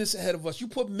business ahead of us. You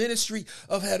put ministry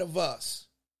ahead of us.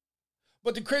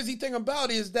 But the crazy thing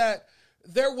about it is that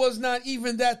there was not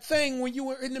even that thing when you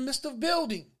were in the midst of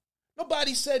building.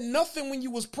 Nobody said nothing when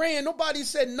you was praying. Nobody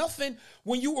said nothing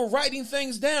when you were writing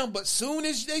things down. But soon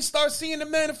as they start seeing the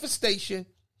manifestation,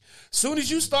 soon as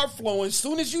you start flowing,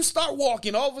 soon as you start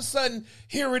walking, all of a sudden,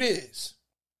 here it is.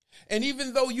 And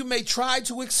even though you may try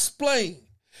to explain,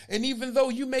 and even though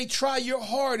you may try your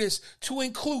hardest to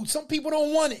include, some people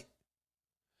don't want it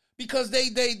because they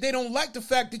don't like the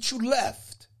fact that you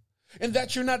left and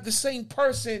that you're not the same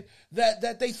person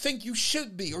that they think you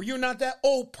should be, or you're not that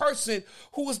old person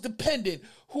who was dependent,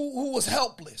 who was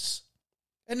helpless.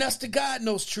 And that's the God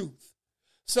knows truth.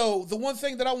 So the one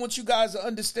thing that I want you guys to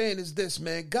understand is this,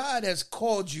 man. God has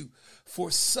called you for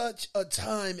such a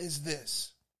time as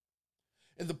this.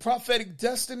 And the prophetic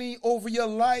destiny over your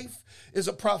life is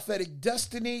a prophetic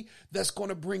destiny that's going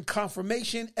to bring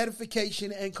confirmation,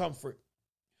 edification, and comfort.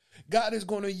 God is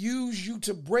going to use you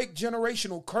to break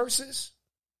generational curses.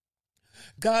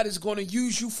 God is going to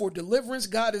use you for deliverance.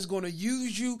 God is going to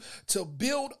use you to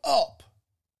build up.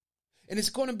 And it's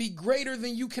going to be greater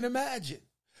than you can imagine.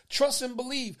 Trust and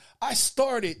believe. I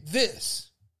started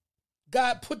this.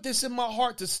 God put this in my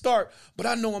heart to start, but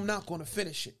I know I'm not going to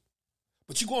finish it.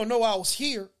 But you're going to know I was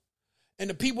here. And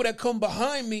the people that come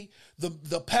behind me,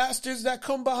 the pastors that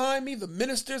come behind me, the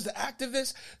ministers, the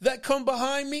activists that come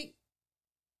behind me,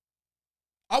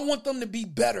 I want them to be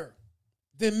better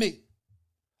than me.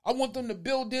 I want them to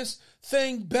build this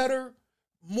thing better,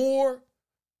 more,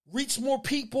 reach more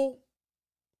people,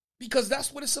 because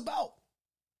that's what it's about.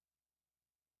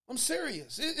 I'm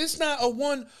serious. It's not a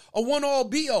one all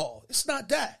be all. It's not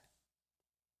that.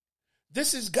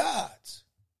 This is God's.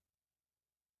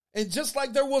 And just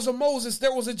like there was a Moses,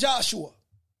 there was a Joshua.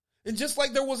 And just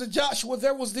like there was a Joshua,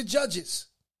 there was the judges.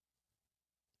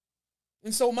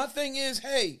 And so my thing is,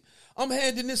 hey, I'm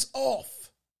handing this off.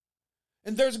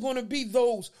 And there's going to be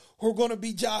those who are going to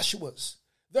be Joshuas.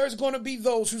 There's going to be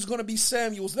those who's going to be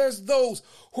Samuels. There's those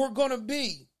who are going to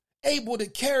be able to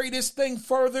carry this thing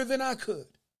further than I could.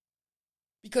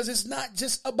 Because it's not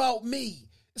just about me.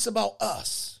 It's about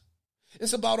us.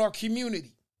 It's about our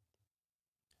community.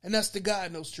 And that's the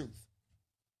God knows truth.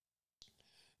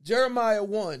 Jeremiah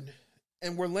 1,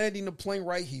 and we're landing the plane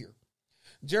right here.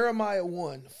 Jeremiah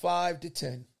 1,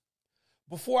 5-10.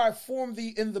 Before I formed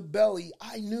thee in the belly,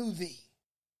 I knew thee.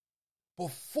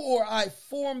 Before I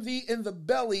formed thee in the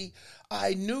belly,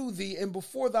 I knew thee. And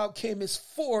before thou camest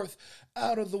forth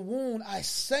out of the womb, I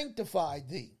sanctified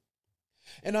thee.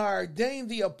 And I ordained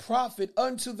thee a prophet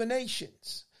unto the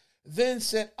nations. Then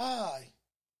said I,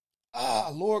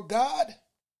 Lord God,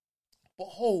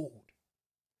 behold,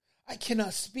 I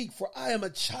cannot speak, for I am a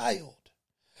child.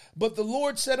 But the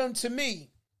Lord said unto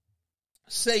me,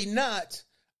 say not,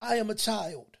 I am a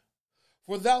child,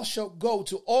 for thou shalt go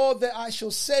to all that I shall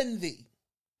send thee,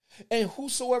 and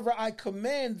whosoever I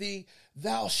command thee,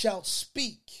 thou shalt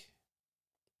speak.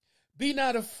 Be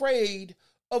not afraid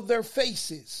of their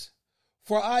faces,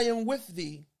 for I am with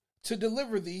thee to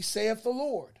deliver thee, saith the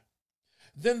Lord.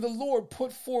 Then the Lord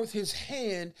put forth his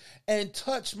hand and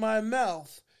touched my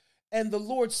mouth. And the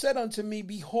Lord said unto me,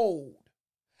 behold,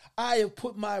 I have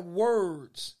put my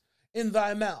words in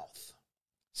thy mouth.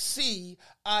 See,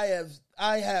 I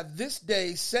have this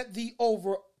day set thee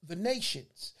over the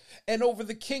nations and over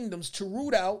the kingdoms to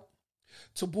root out,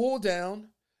 to pull down,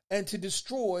 and to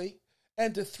destroy,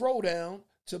 and to throw down,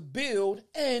 to build,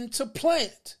 and to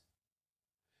plant.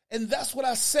 And that's what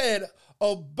I said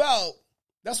about.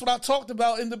 That's what I talked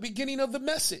about in the beginning of the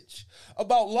message,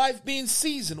 about life being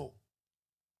seasonal,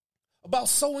 about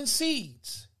sowing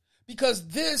seeds, because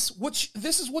this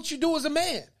is what you do as a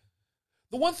man.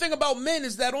 The one thing about men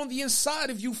is that on the inside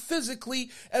of you,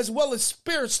 physically as well as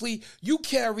spiritually, you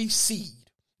carry seed.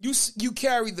 You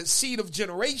carry the seed of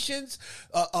generations.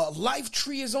 A life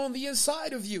tree is on the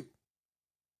inside of you.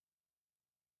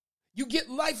 You get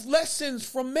life lessons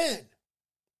from men.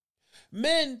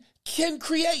 Men can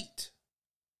create,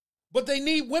 but they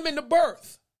need women to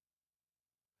birth.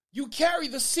 You carry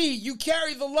the seed, you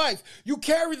carry the life, you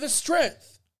carry the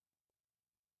strength.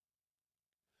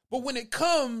 But when it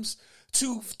comes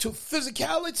to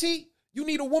physicality, you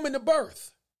need a woman to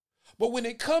birth. But when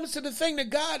it comes to the thing that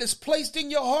God has placed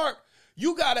in your heart,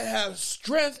 you got to have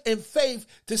strength and faith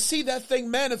to see that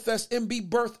thing manifest and be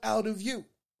birthed out of you.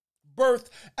 Birthed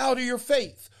out of your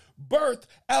faith. Birthed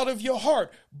out of your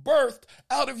heart. Birthed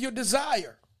out of your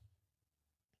desire.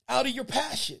 Out of your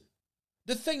passion.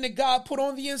 The thing that God put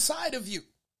on the inside of you.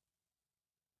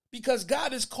 Because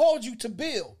God has called you to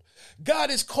build. God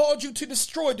has called you to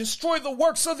destroy. Destroy the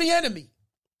works of the enemy.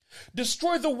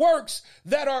 Destroy the works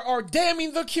that are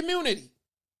damning the community.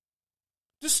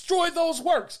 Destroy those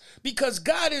works because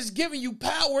God has given you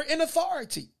power and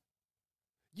authority.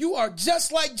 You are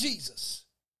just like Jesus.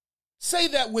 Say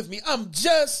that with me. I'm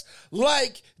just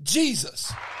like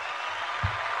Jesus.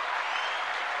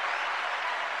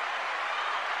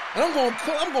 And I'm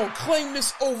going to claim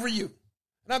this over you.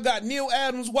 And I've got Neil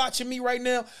Adams watching me right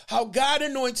now, how God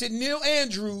anointed Neil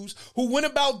Andrews, who went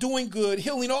about doing good,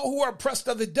 healing all who are oppressed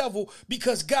of the devil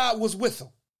because God was with him.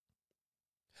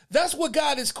 That's what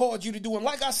God has called you to do. And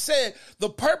like I said, the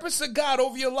purpose of God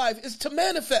over your life is to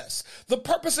manifest. The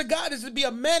purpose of God is to be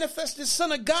a manifested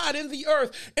son of God in the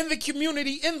earth, in the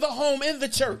community, in the home, in the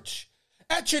church,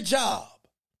 at your job,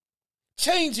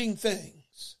 changing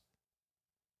things,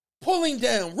 pulling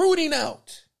down, rooting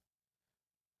out.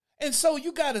 And so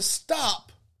you got to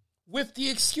stop with the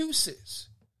excuses.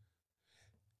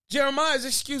 Jeremiah's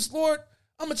excuse, Lord,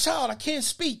 I'm a child, I can't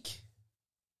speak.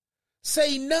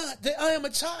 Say not that I am a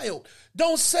child.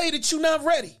 Don't say that you're not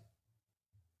ready.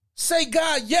 Say,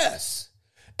 God, yes.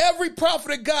 Every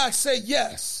prophet of God said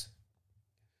yes.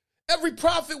 Every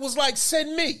prophet was like,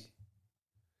 send me.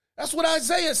 That's what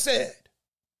Isaiah said.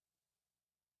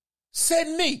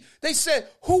 Send me. They said,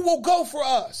 who will go for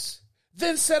us?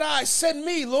 Then said I, send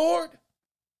me, Lord.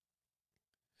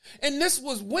 And this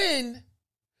was when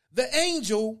the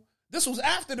angel, this was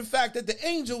after the fact that the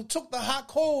angel took the hot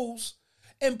coals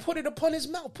and put it upon his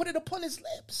mouth, put it upon his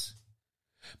lips.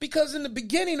 Because in the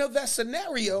beginning of that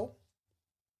scenario,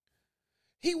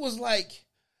 he was like,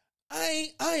 I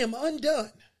am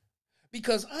undone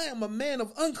because I am a man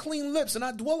of unclean lips and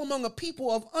I dwell among a people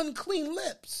of unclean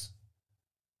lips.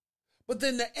 But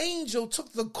then the angel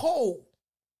took the coal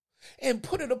and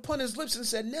put it upon his lips and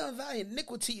said, now thy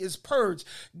iniquity is purged.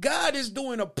 God is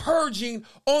doing a purging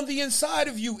on the inside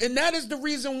of you. And that is the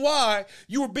reason why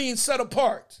you are being set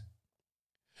apart.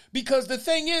 Because the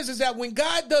thing is that when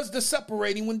God does the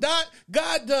separating, when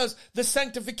God does the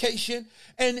sanctification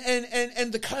and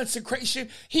the consecration,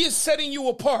 he is setting you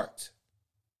apart.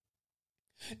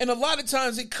 And a lot of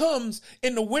times it comes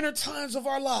in the winter times of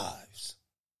our lives.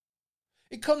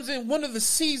 It comes in one of the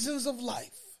seasons of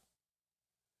life.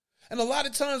 And a lot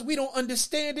of times we don't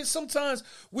understand it. Sometimes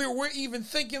we're even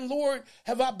thinking, Lord,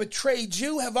 have I betrayed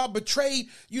you? Have I betrayed,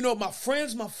 my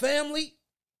friends, my family?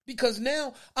 Because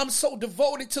now I'm so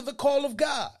devoted to the call of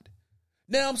God.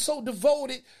 Now I'm so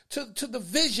devoted to the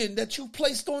vision that you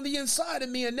placed on the inside of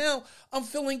me. And now I'm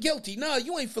feeling guilty. No,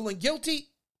 you ain't feeling guilty.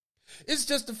 It's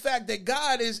just the fact that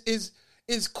God is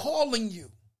calling you.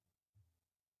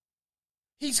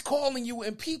 He's calling you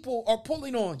and people are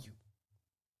pulling on you.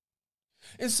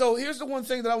 And so here's the one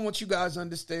thing that I want you guys to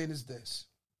understand is this.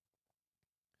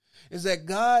 Is that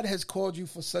God has called you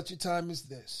for such a time as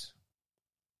this.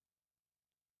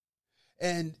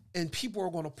 And people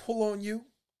are going to pull on you.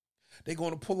 They're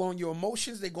going to pull on your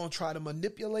emotions. They're going to try to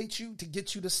manipulate you to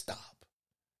get you to stop.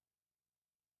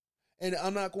 And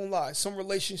I'm not going to lie. Some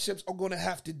relationships are going to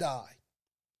have to die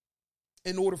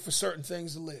in order for certain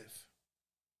things to live.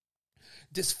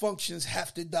 Dysfunctions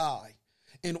have to die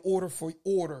in order for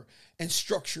order and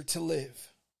structure to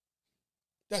live.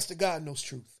 That's the God knows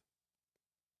truth.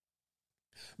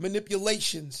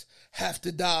 Manipulations have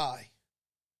to die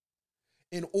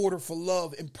in order for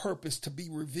love and purpose to be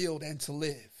revealed and to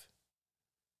live.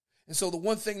 And so the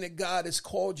one thing that God has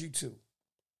called you to,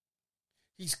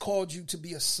 he's called you to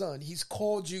be a son. He's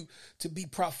called you to be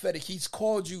prophetic. He's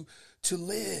called you to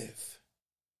live.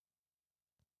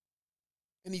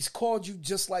 And he's called you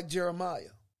just like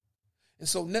Jeremiah. And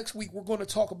so next week, we're going to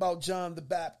talk about John the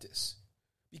Baptist.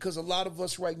 Because a lot of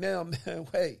us right now, man,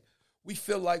 we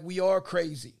feel like we are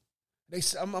crazy.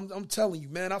 I'm telling you,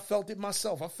 man, I felt it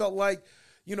myself. I felt like,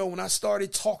 when I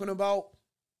started talking about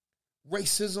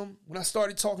racism, when I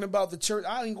started talking about the church,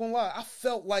 I ain't gonna lie, I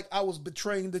felt like I was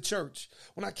betraying the church.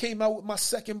 When I came out with my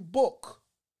second book,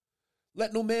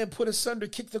 Let No Man Put Asunder,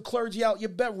 Kick the Clergy Out Your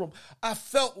Bedroom, I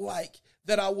felt like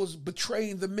that I was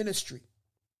betraying the ministry.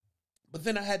 But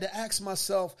then I had to ask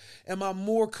myself, am I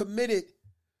more committed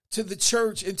to the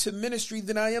church and to ministry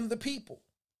than I am the people?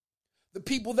 The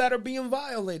people that are being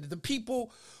violated, the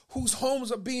people whose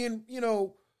homes are being,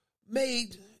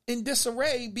 made in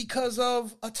disarray because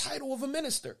of a title of a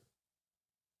minister.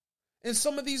 And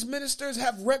some of these ministers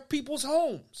have wrecked people's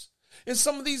homes. And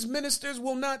some of these ministers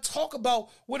will not talk about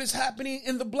what is happening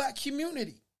in the black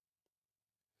community.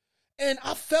 And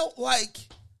I felt like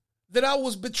that I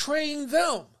was betraying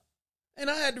them. And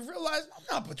I had to realize I'm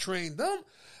not betraying them.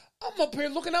 I'm up here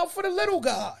looking out for the little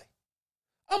guy.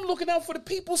 I'm looking out for the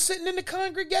people sitting in the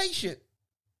congregation.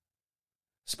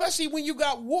 Especially when you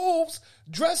got wolves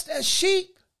dressed as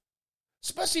sheep.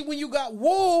 Especially when you got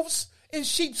wolves in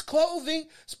sheep's clothing.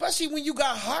 Especially when you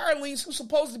got hirelings who's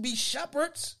supposed to be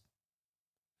shepherds.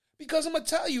 Because I'm going to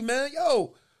tell you, man,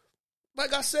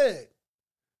 like I said,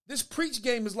 this preach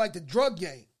game is like the drug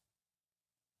game.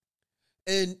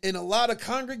 And a lot of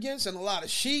congregants and a lot of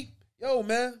sheep,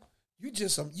 man, you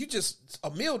just a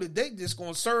meal that they just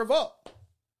going to serve up.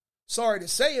 Sorry to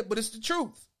say it, but it's the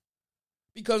truth.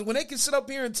 Because when they can sit up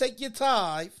here and take your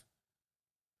tithe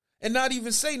and not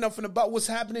even say nothing about what's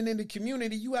happening in the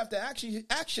community, you have to actually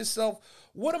ask yourself,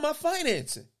 what am I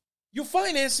financing? You're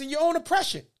financing your own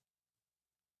oppression.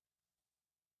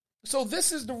 So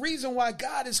this is the reason why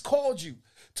God has called you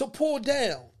to pull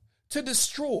down, to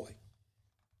destroy,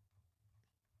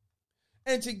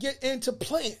 and to get into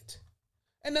plant.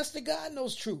 And that's the God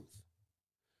knows truth.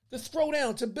 To throw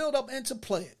down, to build up, and to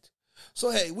plant.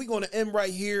 So, hey, we're going to end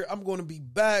right here. I'm going to be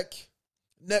back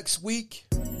next week.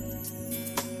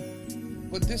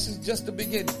 But this is just the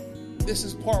beginning. This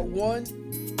is part 1.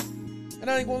 And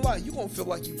I ain't going to lie, you're going to feel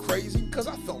like you crazy because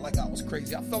I felt like I was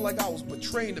crazy. I felt like I was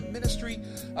betraying the ministry.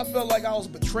 I felt like I was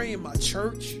betraying my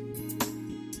church.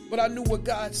 But I knew what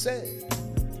God said.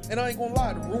 And I ain't going to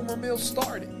lie, the rumor mill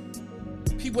started.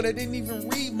 People that didn't even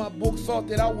read my book thought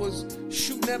that I was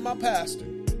shooting at my pastor.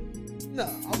 No,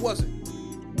 I wasn't.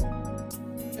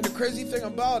 And the crazy thing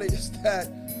about it is that,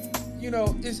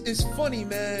 it's funny,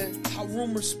 man, how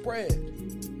rumors spread.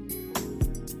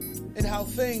 And how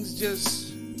things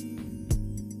just,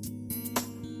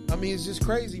 it's just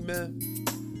crazy,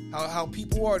 man. How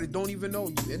people are that don't even know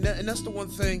you. And that's the one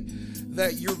thing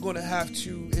that you're going to have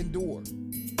to endure.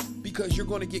 Because you're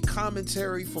going to get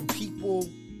commentary from people.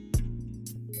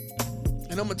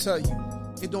 And I'm going to tell you,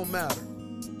 it don't matter.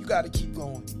 You got to keep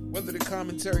going. Whether the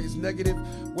commentary is negative,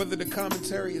 whether the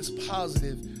commentary is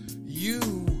positive, you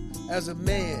as a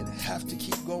man have to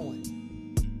keep going.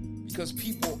 Because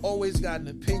people always got an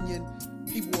opinion.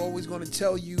 People are always going to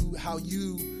tell you how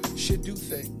you should do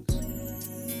things.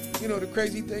 The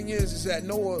crazy thing is that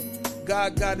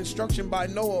God got instruction by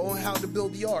Noah on how to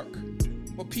build the ark.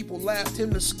 But people laughed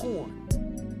him to scorn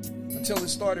until it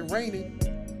started raining.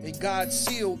 And God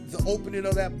sealed the opening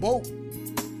of that boat.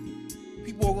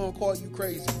 People are going to call you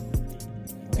crazy.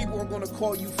 People are going to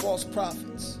call you false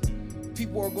prophets.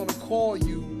 People are going to call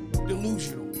you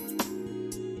delusional.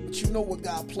 But you know what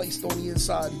God placed on the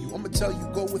inside of you. I'm going to tell you,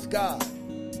 go with God.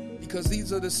 Because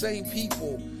these are the same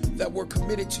people that were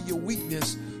committed to your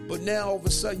weakness. But now all of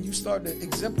a sudden you start to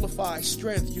exemplify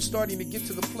strength. You're starting to get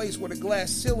to the place where the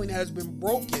glass ceiling has been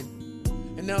broken.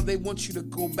 And now they want you to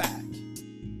go back.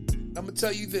 I'm going to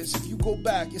tell you this, if you go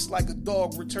back, it's like a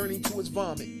dog returning to its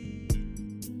vomit.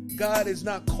 God has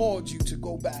not called you to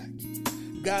go back.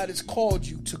 God has called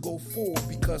you to go forward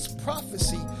because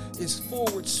prophecy is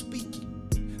forward speaking.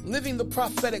 Living the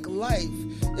prophetic life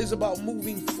is about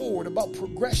moving forward, about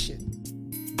progression.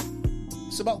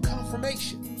 It's about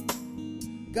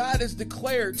confirmation. God has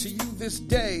declared to you this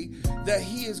day that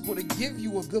He is going to give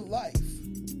you a good life.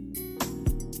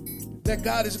 That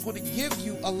God is going to give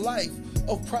you a life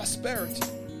of prosperity.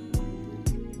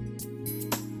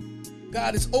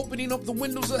 God is opening up the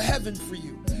windows of heaven for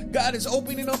you. God is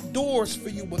opening up doors for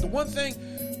you. But the one thing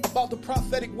about the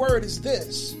prophetic word is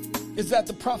this, is that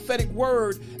the prophetic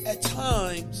word at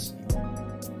times,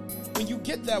 when you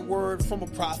get that word from a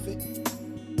prophet,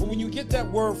 or when you get that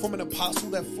word from an apostle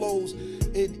that flows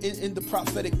in the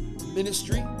prophetic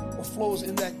ministry, or flows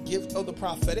in that gift of the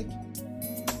prophetic,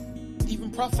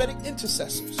 even prophetic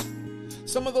intercessors,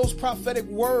 some of those prophetic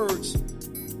words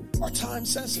are time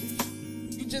sensitive.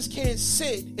 You just can't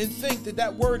sit and think that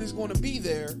that word is going to be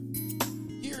there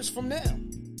years from now.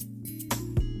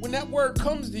 When that word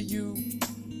comes to you,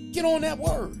 get on that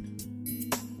word.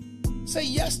 Say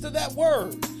yes to that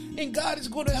word And God is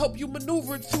going to help you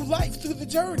maneuver through life, through the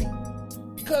journey.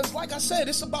 Because like I said,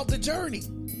 it's about the journey.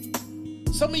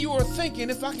 Some of you are thinking,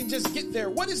 if I can just get there,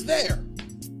 what is there?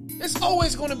 It's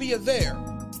always going to be a there.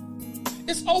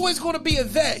 It's always going to be a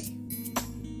they.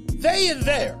 They and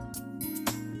there.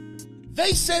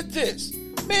 They said this.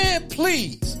 Man,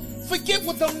 please, forget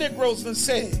what them Negroes done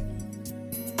said.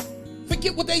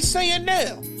 Forget what they saying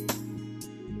now.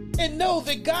 And know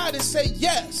that God is saying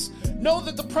yes. Know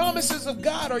that the promises of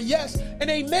God are yes and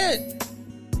amen.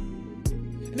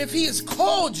 And if he has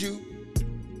called you,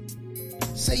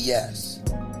 say yes.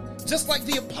 Just like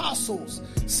the apostles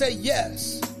say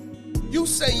yes. You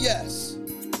say yes.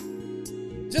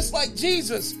 Just like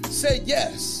Jesus said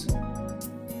yes.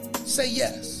 Say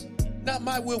yes. Not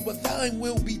my will, but thine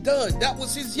will be done. That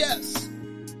was his yes.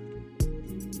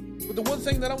 But the one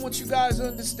thing that I want you guys to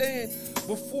understand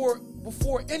before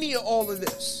any of all of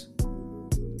this,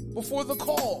 before the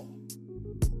call,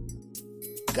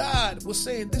 God was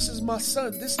saying, this is my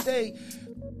son. This day,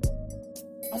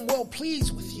 I'm well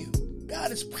pleased with you.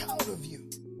 God is proud of you.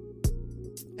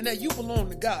 And that you belong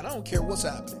to God. I don't care what's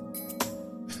happening.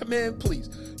 Man, please.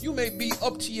 You may be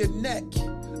up to your neck,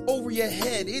 over your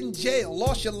head, in jail,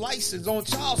 lost your license, on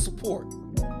child support.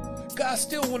 God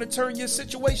still want to turn your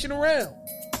situation around.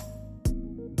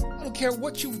 I don't care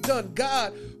what you've done.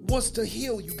 God wants to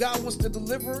heal you. God wants to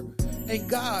deliver. And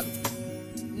God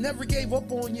never gave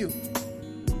up on you.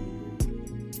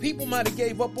 People might have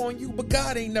gave up on you, but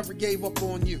God ain't never gave up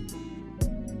on you.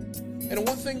 And the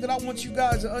one thing that I want you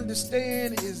guys to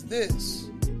understand is this.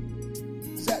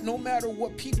 Is that no matter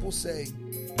what people say,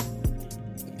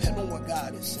 depend on what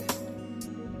God has said.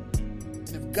 And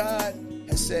if God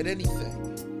has said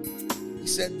anything, he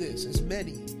said this, as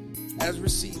many as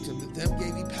received him, to them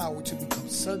gave he power to become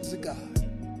sons of God.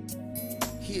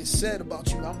 He has said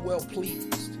about you, I'm well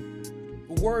pleased.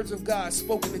 The words of God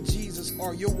spoken to Jesus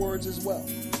are your words as well.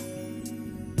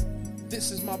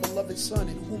 This is my beloved son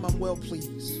in whom I'm well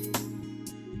pleased.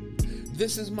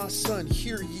 This is my son,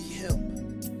 hear ye him.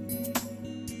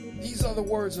 These are the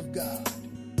words of God.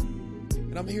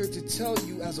 And I'm here to tell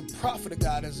you as a prophet of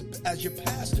God, as your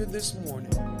pastor this morning,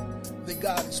 that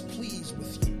God is pleased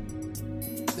with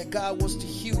you. That God wants to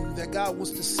heal you, that God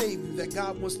wants to save you, that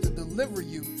God wants to deliver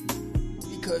you,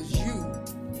 because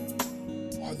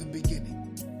you are the beginning.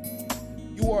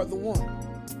 You are the one.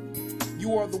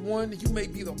 You are the one. You may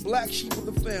be the black sheep of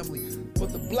the family,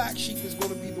 but the black sheep is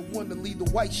going to be the one to lead the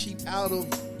white sheep out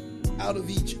of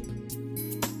Egypt.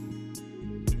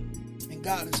 And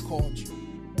God has called you.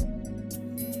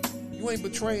 You ain't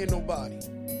betraying nobody.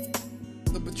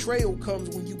 The betrayal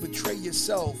comes when you betray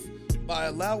yourself by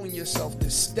allowing yourself to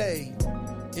stay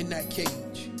in that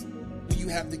cage when you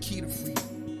have the key to freedom.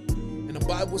 And the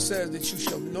Bible says that you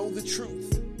shall know the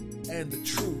truth, and the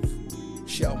truth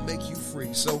shall make you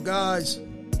free. So guys,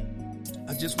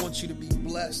 I just want you to be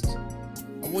blessed.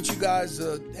 I want you guys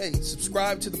to,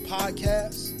 subscribe to the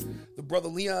podcast, The Brother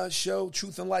Leon Show,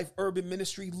 Truth and Life Urban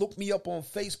Ministry. Look me up on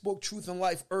Facebook, Truth and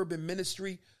Life Urban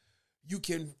Ministry. You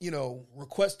can,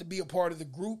 request to be a part of the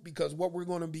group, because what we're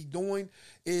going to be doing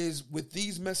is with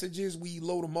these messages, we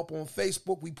load them up on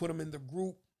Facebook. We put them in the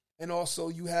group. And also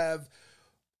you have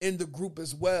in the group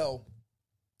as well,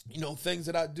 things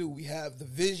that I do. We have the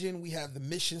vision. We have the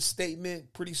mission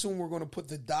statement. Pretty soon we're going to put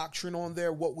the doctrine on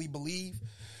there, what we believe.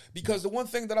 Because the one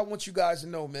thing that I want you guys to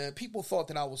know, man, people thought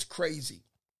that I was crazy.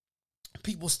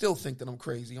 People still think that I'm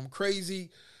crazy. I'm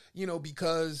crazy,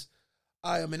 because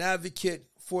I am an advocate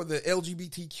for the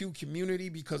LGBTQ community,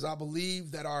 because I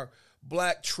believe that our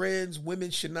black trans women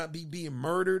should not be being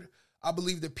murdered. I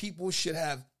believe that people should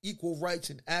have equal rights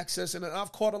and access, and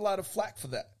I've caught a lot of flack for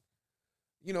that.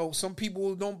 Some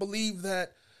people don't believe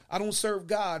that I don't serve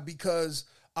God because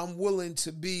I'm willing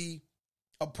to be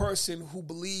a person who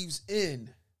believes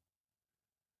in,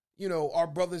 our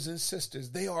brothers and sisters.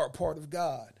 They are a part of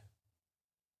God.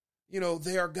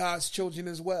 They are God's children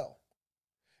as well.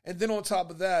 And then on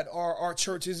top of that, our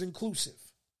church is inclusive.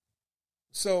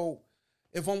 So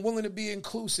if I'm willing to be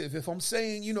inclusive, if I'm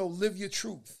saying, live your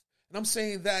truth, and I'm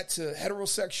saying that to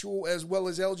heterosexual as well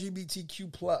as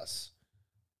LGBTQ plus,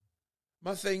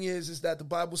 my thing is that the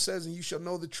Bible says, and you shall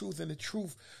know the truth, and the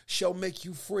truth shall make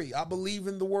you free. I believe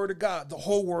in the word of God, the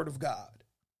whole word of God.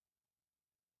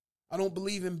 I don't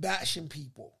believe in bashing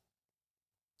people.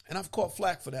 And I've caught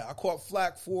flack for that. I caught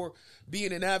flack for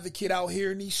being an advocate out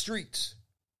here in these streets,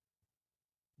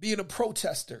 being a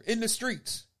protester in the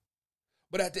streets.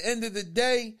 But at the end of the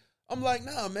day, I'm like,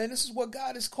 nah, man, this is what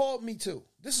God has called me to.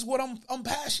 This is what I'm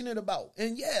passionate about.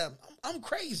 And yeah, I'm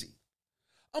crazy.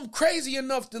 I'm crazy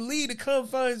enough to leave the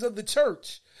confines of the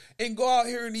church and go out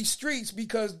here in these streets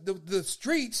because the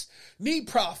streets need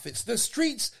prophets. The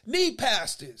streets need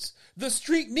pastors. The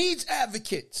street needs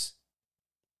advocates.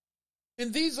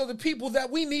 And these are the people that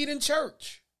we need in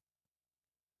church.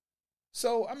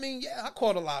 So, I mean, yeah, I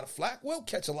caught a lot of flack. We'll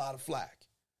catch a lot of flack.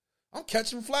 I'm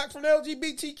catching flack from the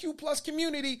LGBTQ plus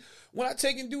community when I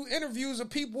take and do interviews of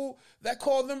people that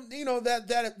call them,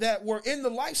 that were in the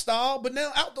lifestyle, but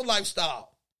now out the lifestyle.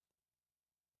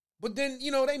 But then,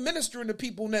 they ministering to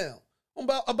people now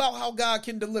about how God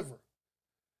can deliver.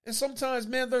 And sometimes,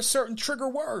 man, there's certain trigger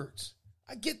words.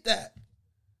 I get that.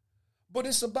 But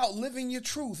it's about living your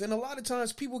truth. And a lot of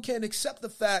times people can't accept the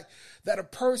fact that a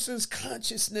person's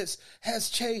consciousness has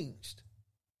changed.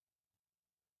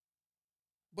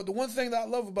 But the one thing that I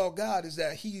love about God is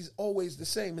that he's always the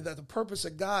same and that the purpose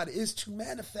of God is to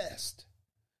manifest.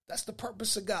 That's the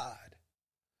purpose of God.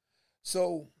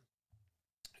 So,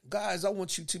 guys, I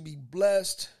want you to be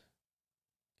blessed.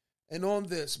 And on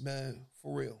this, man,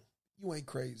 for real, you ain't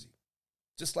crazy.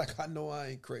 Just like I know I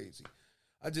ain't crazy.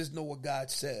 I just know what God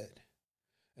said.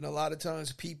 And a lot of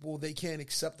times people, they can't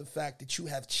accept the fact that you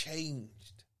have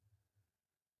changed.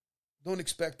 Don't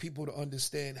expect people to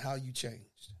understand how you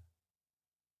changed.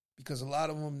 Because a lot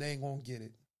of them, they ain't going to get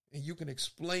it. And you can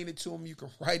explain it to them. You can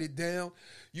write it down.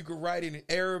 You can write it in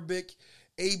Arabic,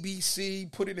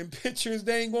 ABC, put it in pictures.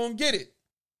 They ain't going to get it.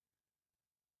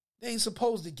 They ain't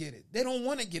supposed to get it. They don't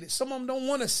want to get it. Some of them don't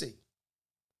want to see.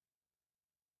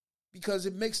 Because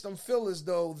it makes them feel as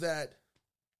though that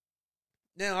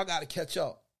now I got to catch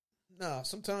up. Nah,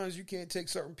 sometimes you can't take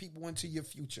certain people into your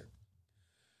future.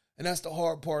 And that's the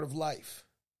hard part of life.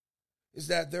 Is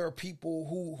that there are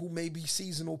people who may be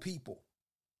seasonal people,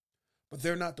 but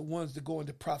they're not the ones that go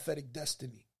into prophetic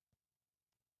destiny.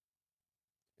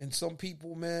 And some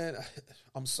people, man,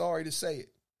 I'm sorry to say it,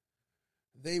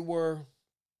 they were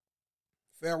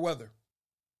fair weather,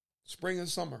 spring and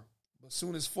summer, but as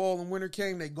soon as fall and winter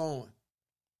came, they gone.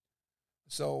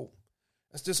 So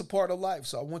that's just a part of life.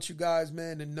 So I want you guys,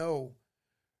 man, to know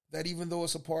that even though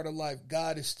it's a part of life,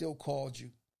 God has still called you.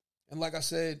 And like I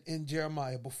said in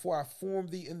Jeremiah, before I formed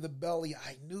thee in the belly,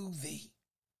 I knew thee.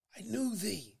 I knew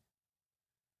thee.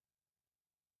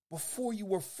 Before you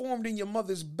were formed in your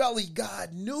mother's belly,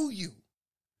 God knew you.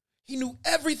 He knew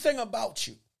everything about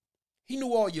you. He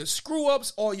knew all your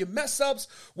screw-ups, all your mess-ups,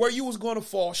 where you was going to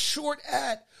fall short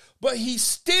at, but he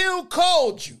still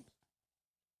called you.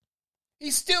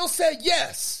 He still said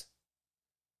yes.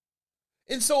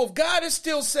 And so if God has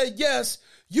still said yes,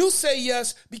 you say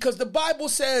yes, because the Bible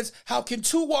says, how can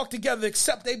two walk together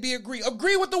except they be agreed?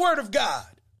 Agree with the word of God.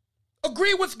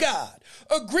 Agree with God.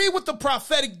 Agree with the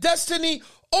prophetic destiny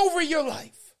over your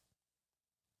life.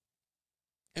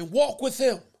 And walk with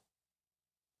him.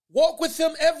 Walk with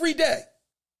him every day.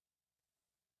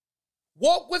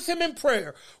 Walk with him in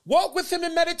prayer. Walk with him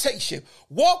in meditation.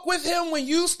 Walk with him when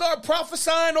you start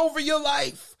prophesying over your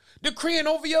life, decreeing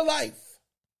over your life.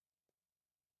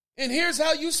 And here's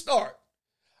how you start.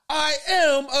 I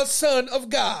am a son of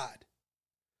God.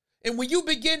 And when you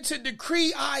begin to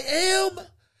decree, I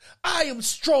am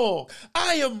strong,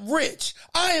 I am rich,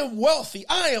 I am wealthy,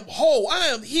 I am whole, I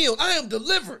am healed, I am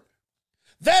delivered.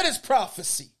 That is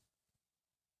prophecy.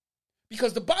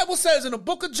 Because the Bible says in the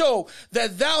book of Job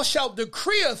that thou shalt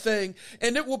decree a thing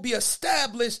and it will be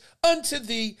established unto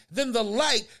thee, then the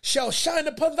light shall shine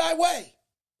upon thy way.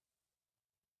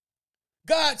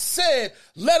 God said,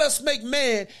 let us make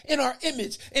man in our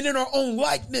image and in our own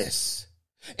likeness.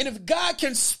 And if God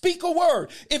can speak a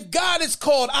word, if God is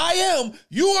called I am,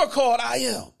 you are called I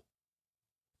am.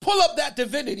 Pull up that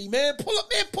divinity, man. Pull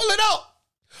it up.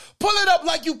 Pull it up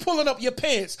like you pulling up your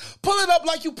pants. Pull it up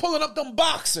like you pulling up them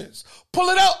boxers. Pull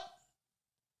it up.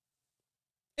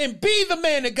 And be the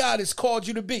man that God has called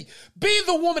you to be. Be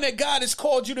the woman that God has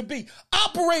called you to be.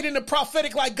 Operate in the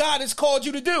prophetic like God has called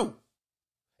you to do.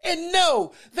 And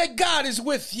know that God is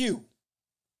with you.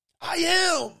 I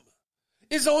am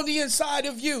is on the inside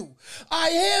of you. I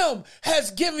am has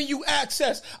given you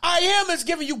access. I am has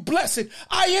given you blessing.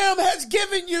 I am has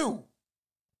given you.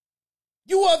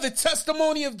 You are the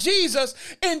testimony of Jesus,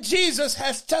 and Jesus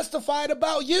has testified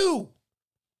about you.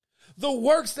 The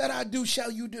works that I do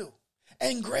shall you do,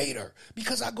 and greater,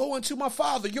 because I go into my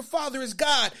Father. Your Father is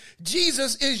God.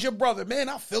 Jesus is your brother. Man,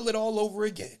 I feel it all over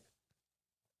again.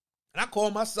 And I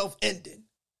call myself ending.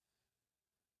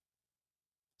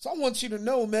 So I want you to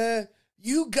know, man,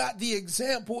 you got the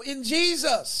example in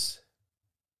Jesus.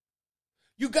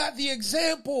 You got the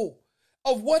example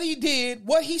of what he did,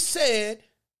 what he said,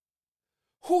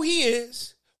 who he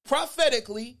is,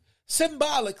 prophetically,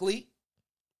 symbolically,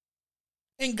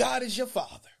 and God is your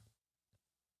Father.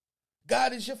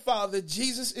 God is your father.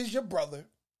 Jesus is your brother.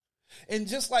 And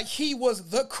just like he was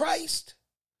the Christ,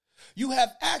 you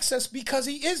have access because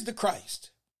he is the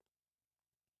Christ.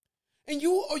 And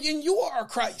you are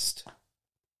Christ.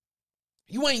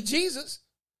 You ain't Jesus.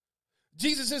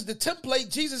 Jesus is the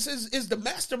template. Jesus is the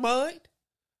mastermind.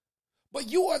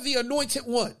 But you are the anointed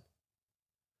one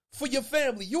for your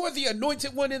family. You are the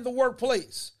anointed one in the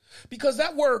workplace. Because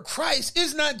that word Christ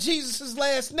is not Jesus'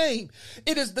 last name.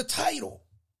 It is the title.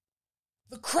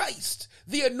 The Christ,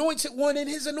 the anointed one in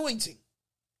his anointing.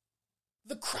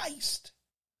 The Christ.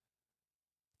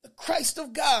 The Christ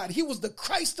of God. He was the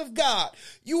Christ of God.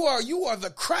 You are the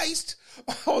Christ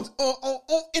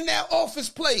in that office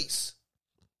place.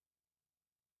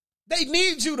 They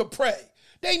need you to pray.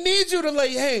 They need you to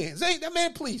lay hands.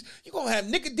 Man, please. You're going to have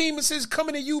Nicodemuses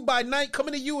coming to you by night,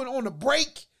 coming to you on a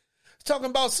break, talking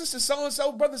about sister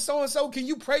so-and-so, brother so-and-so, can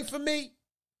you pray for me?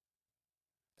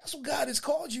 That's what God has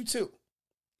called you to.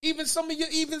 Even some of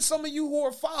you who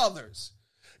are fathers,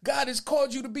 God has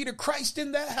called you to be the Christ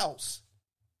in that house.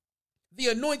 The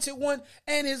anointed one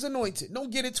and his anointed.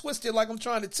 Don't get it twisted like I'm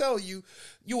trying to tell you.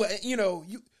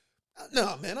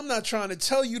 No, man, I'm not trying to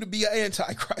tell you to be an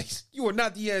antichrist. You are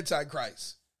not the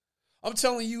antichrist. I'm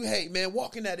telling you, hey, man,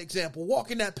 walk in that example. Walk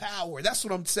in that power. That's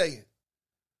what I'm saying.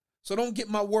 So don't get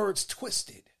my words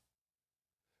twisted.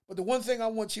 But the one thing I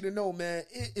want you to know, man,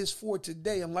 it is for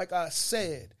today. And like I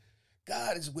said,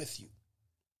 God is with you.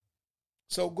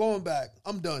 So going back,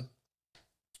 I'm done.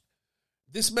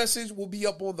 This message will be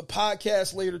up on the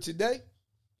podcast later today.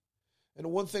 And the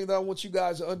one thing that I want you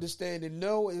guys to understand and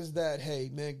know is that, hey,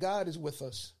 man, God is with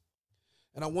us.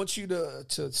 And I want you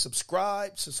to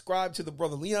subscribe to the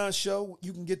Brother Leon Show.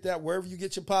 You can get that wherever you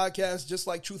get your podcasts, just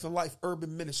like Truth and Life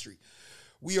Urban Ministry.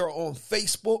 We are on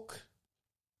Facebook.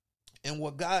 And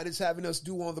what God is having us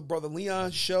do on the Brother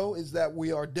Leon Show is that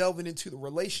we are delving into the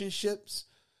relationships.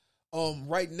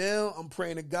 Right now, I'm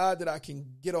praying to God that I can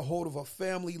get a hold of a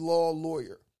family law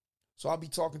lawyer. So I'll be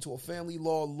talking to a family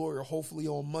law lawyer hopefully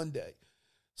on Monday.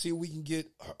 See if we can get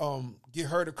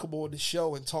her to come on the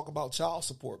show and talk about child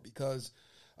support, because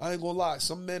I ain't gonna lie,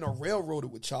 some men are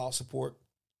railroaded with child support.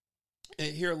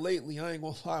 And here lately, I ain't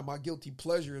gonna lie, my guilty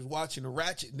pleasure is watching the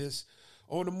ratchetness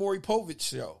on the Maury Povich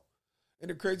show. And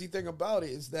the crazy thing about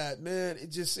it is that, man,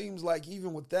 it just seems like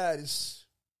even with that, it's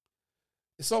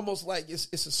almost like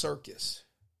it's a circus.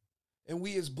 And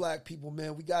we as black people,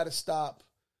 man, we got to stop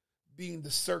being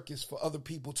the circus for other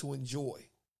people to enjoy.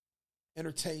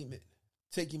 Entertainment,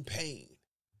 taking pain,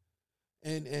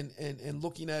 and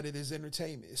looking at it as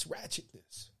entertainment. It's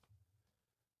ratchetness.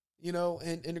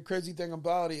 And the crazy thing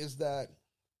about it is that,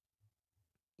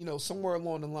 somewhere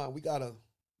along the line, we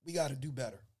gotta do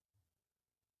better.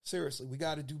 Seriously, we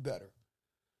got to do better,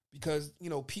 because,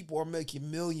 people are making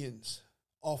millions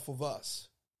off of us,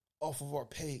 off of our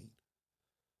pain,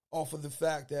 off of the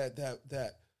fact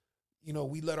that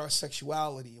we let our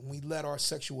sexuality and we let our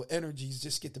sexual energies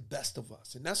just get the best of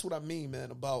us. And that's what I mean, man,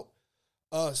 about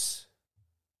us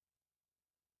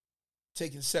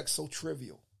taking sex so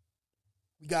trivial.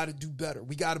 We got to do better.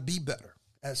 We got to be better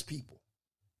as people,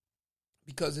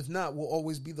 because if not, we'll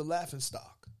always be the laughing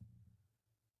stock.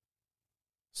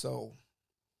 So,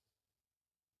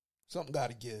 something got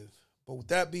to give. But with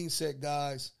that being said,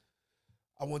 guys,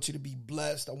 I want you to be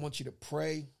blessed. I want you to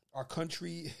pray. Our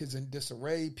country is in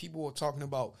disarray. People are talking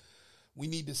about we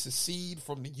need to secede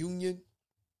from the union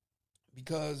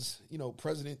because,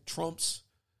 President Trump's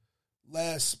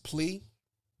last plea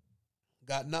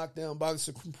got knocked down by the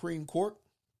Supreme Court.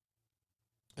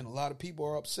 And a lot of people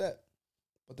are upset.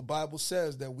 But the Bible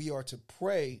says that we are to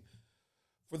pray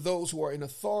for those who are in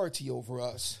authority over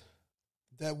us,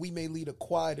 that we may lead a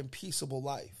quiet and peaceable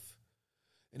life.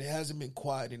 And it hasn't been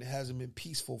quiet and it hasn't been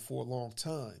peaceful for a long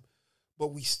time.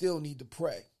 But we still need to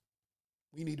pray.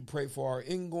 We need to pray for our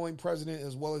ingoing president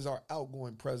as well as our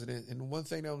outgoing president. And the one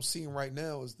thing that I'm seeing right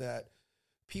now is that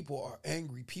people are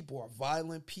angry, people are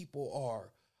violent, people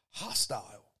are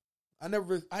hostile. I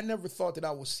never thought that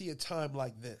I would see a time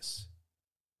like this.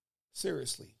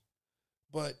 Seriously.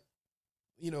 But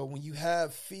when you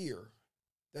have fear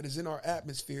that is in our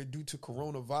atmosphere due to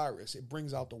coronavirus, it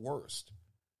brings out the worst.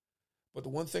 But the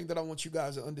one thing that I want you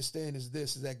guys to understand is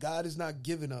this, is that God has not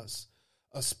given us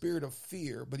a spirit of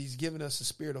fear, but he's given us a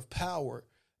spirit of power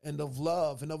and of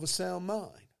love and of a sound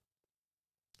mind.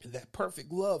 And that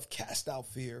perfect love casts out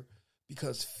fear,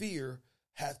 because fear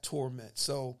hath torment.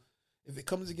 So if it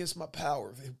comes against my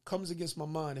power, if it comes against my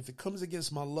mind, if it comes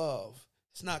against my love,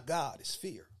 it's not God, it's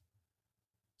fear.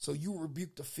 So you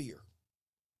rebuke the fear,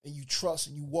 and you trust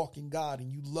and you walk in God,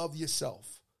 and you love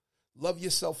yourself. Love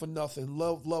yourself enough and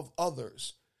love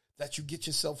others that you get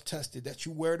yourself tested, that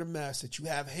you wear the mask, that you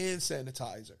have hand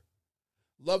sanitizer.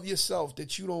 Love yourself,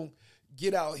 that you don't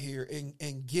get out here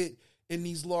and get in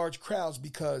these large crowds,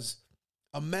 because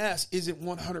a mask isn't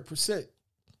 100%.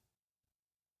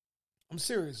 I'm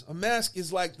serious. A mask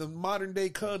is like the modern day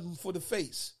condom for the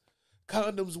face.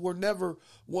 Condoms were never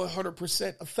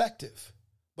 100% effective,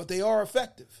 but they are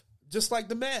effective, just like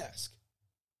the mask.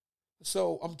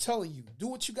 So I'm telling you, do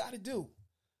what you got to do.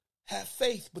 Have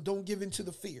faith, but don't give in to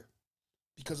the fear,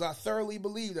 because I thoroughly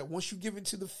believe that once you give in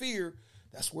to the fear,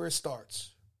 that's where it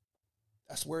starts.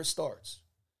 That's where it starts.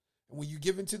 And when you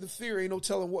give in to the fear, ain't no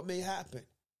telling what may happen.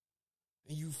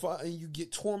 And you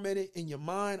get tormented in your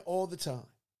mind all the time.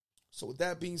 So with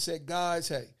that being said, guys,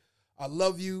 hey, I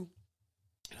love you.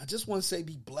 And I just want to say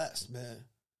be blessed, man.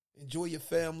 Enjoy your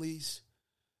families.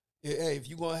 Hey, if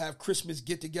you're going to have Christmas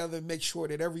get together, make sure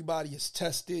that everybody is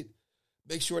tested.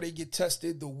 Make sure they get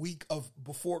tested the week of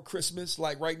before Christmas.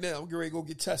 Like right now, I'm getting ready to go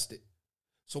get tested.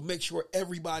 So make sure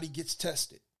everybody gets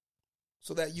tested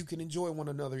so that you can enjoy one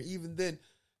another. Even then,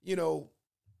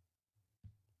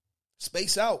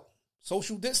 space out,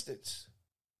 social distance.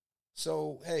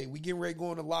 So, hey, we getting ready to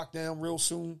go into lockdown real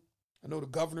soon. I know the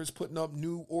governor's putting up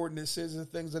new ordinances and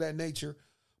things of that nature,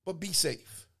 but be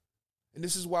safe. And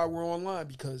this is why we're online,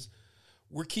 because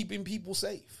we're keeping people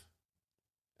safe.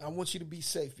 I want you to be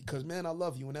safe because, man, I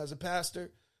love you. And as a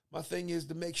pastor, my thing is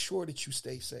to make sure that you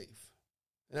stay safe.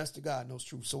 And that's the God knows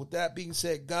truth. So with that being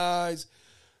said, guys,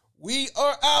 we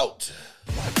are out.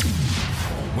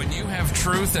 When you have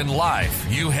truth and life,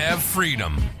 you have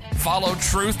freedom. Follow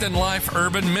Truth and Life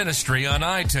Urban Ministry on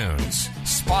iTunes,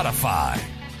 Spotify,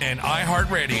 and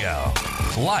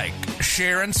iHeartRadio. Like,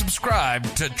 share, and subscribe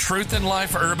to Truth and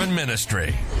Life Urban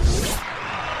Ministry.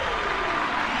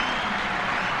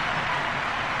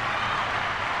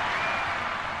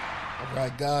 All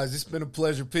right, guys, it's been a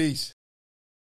pleasure. Peace.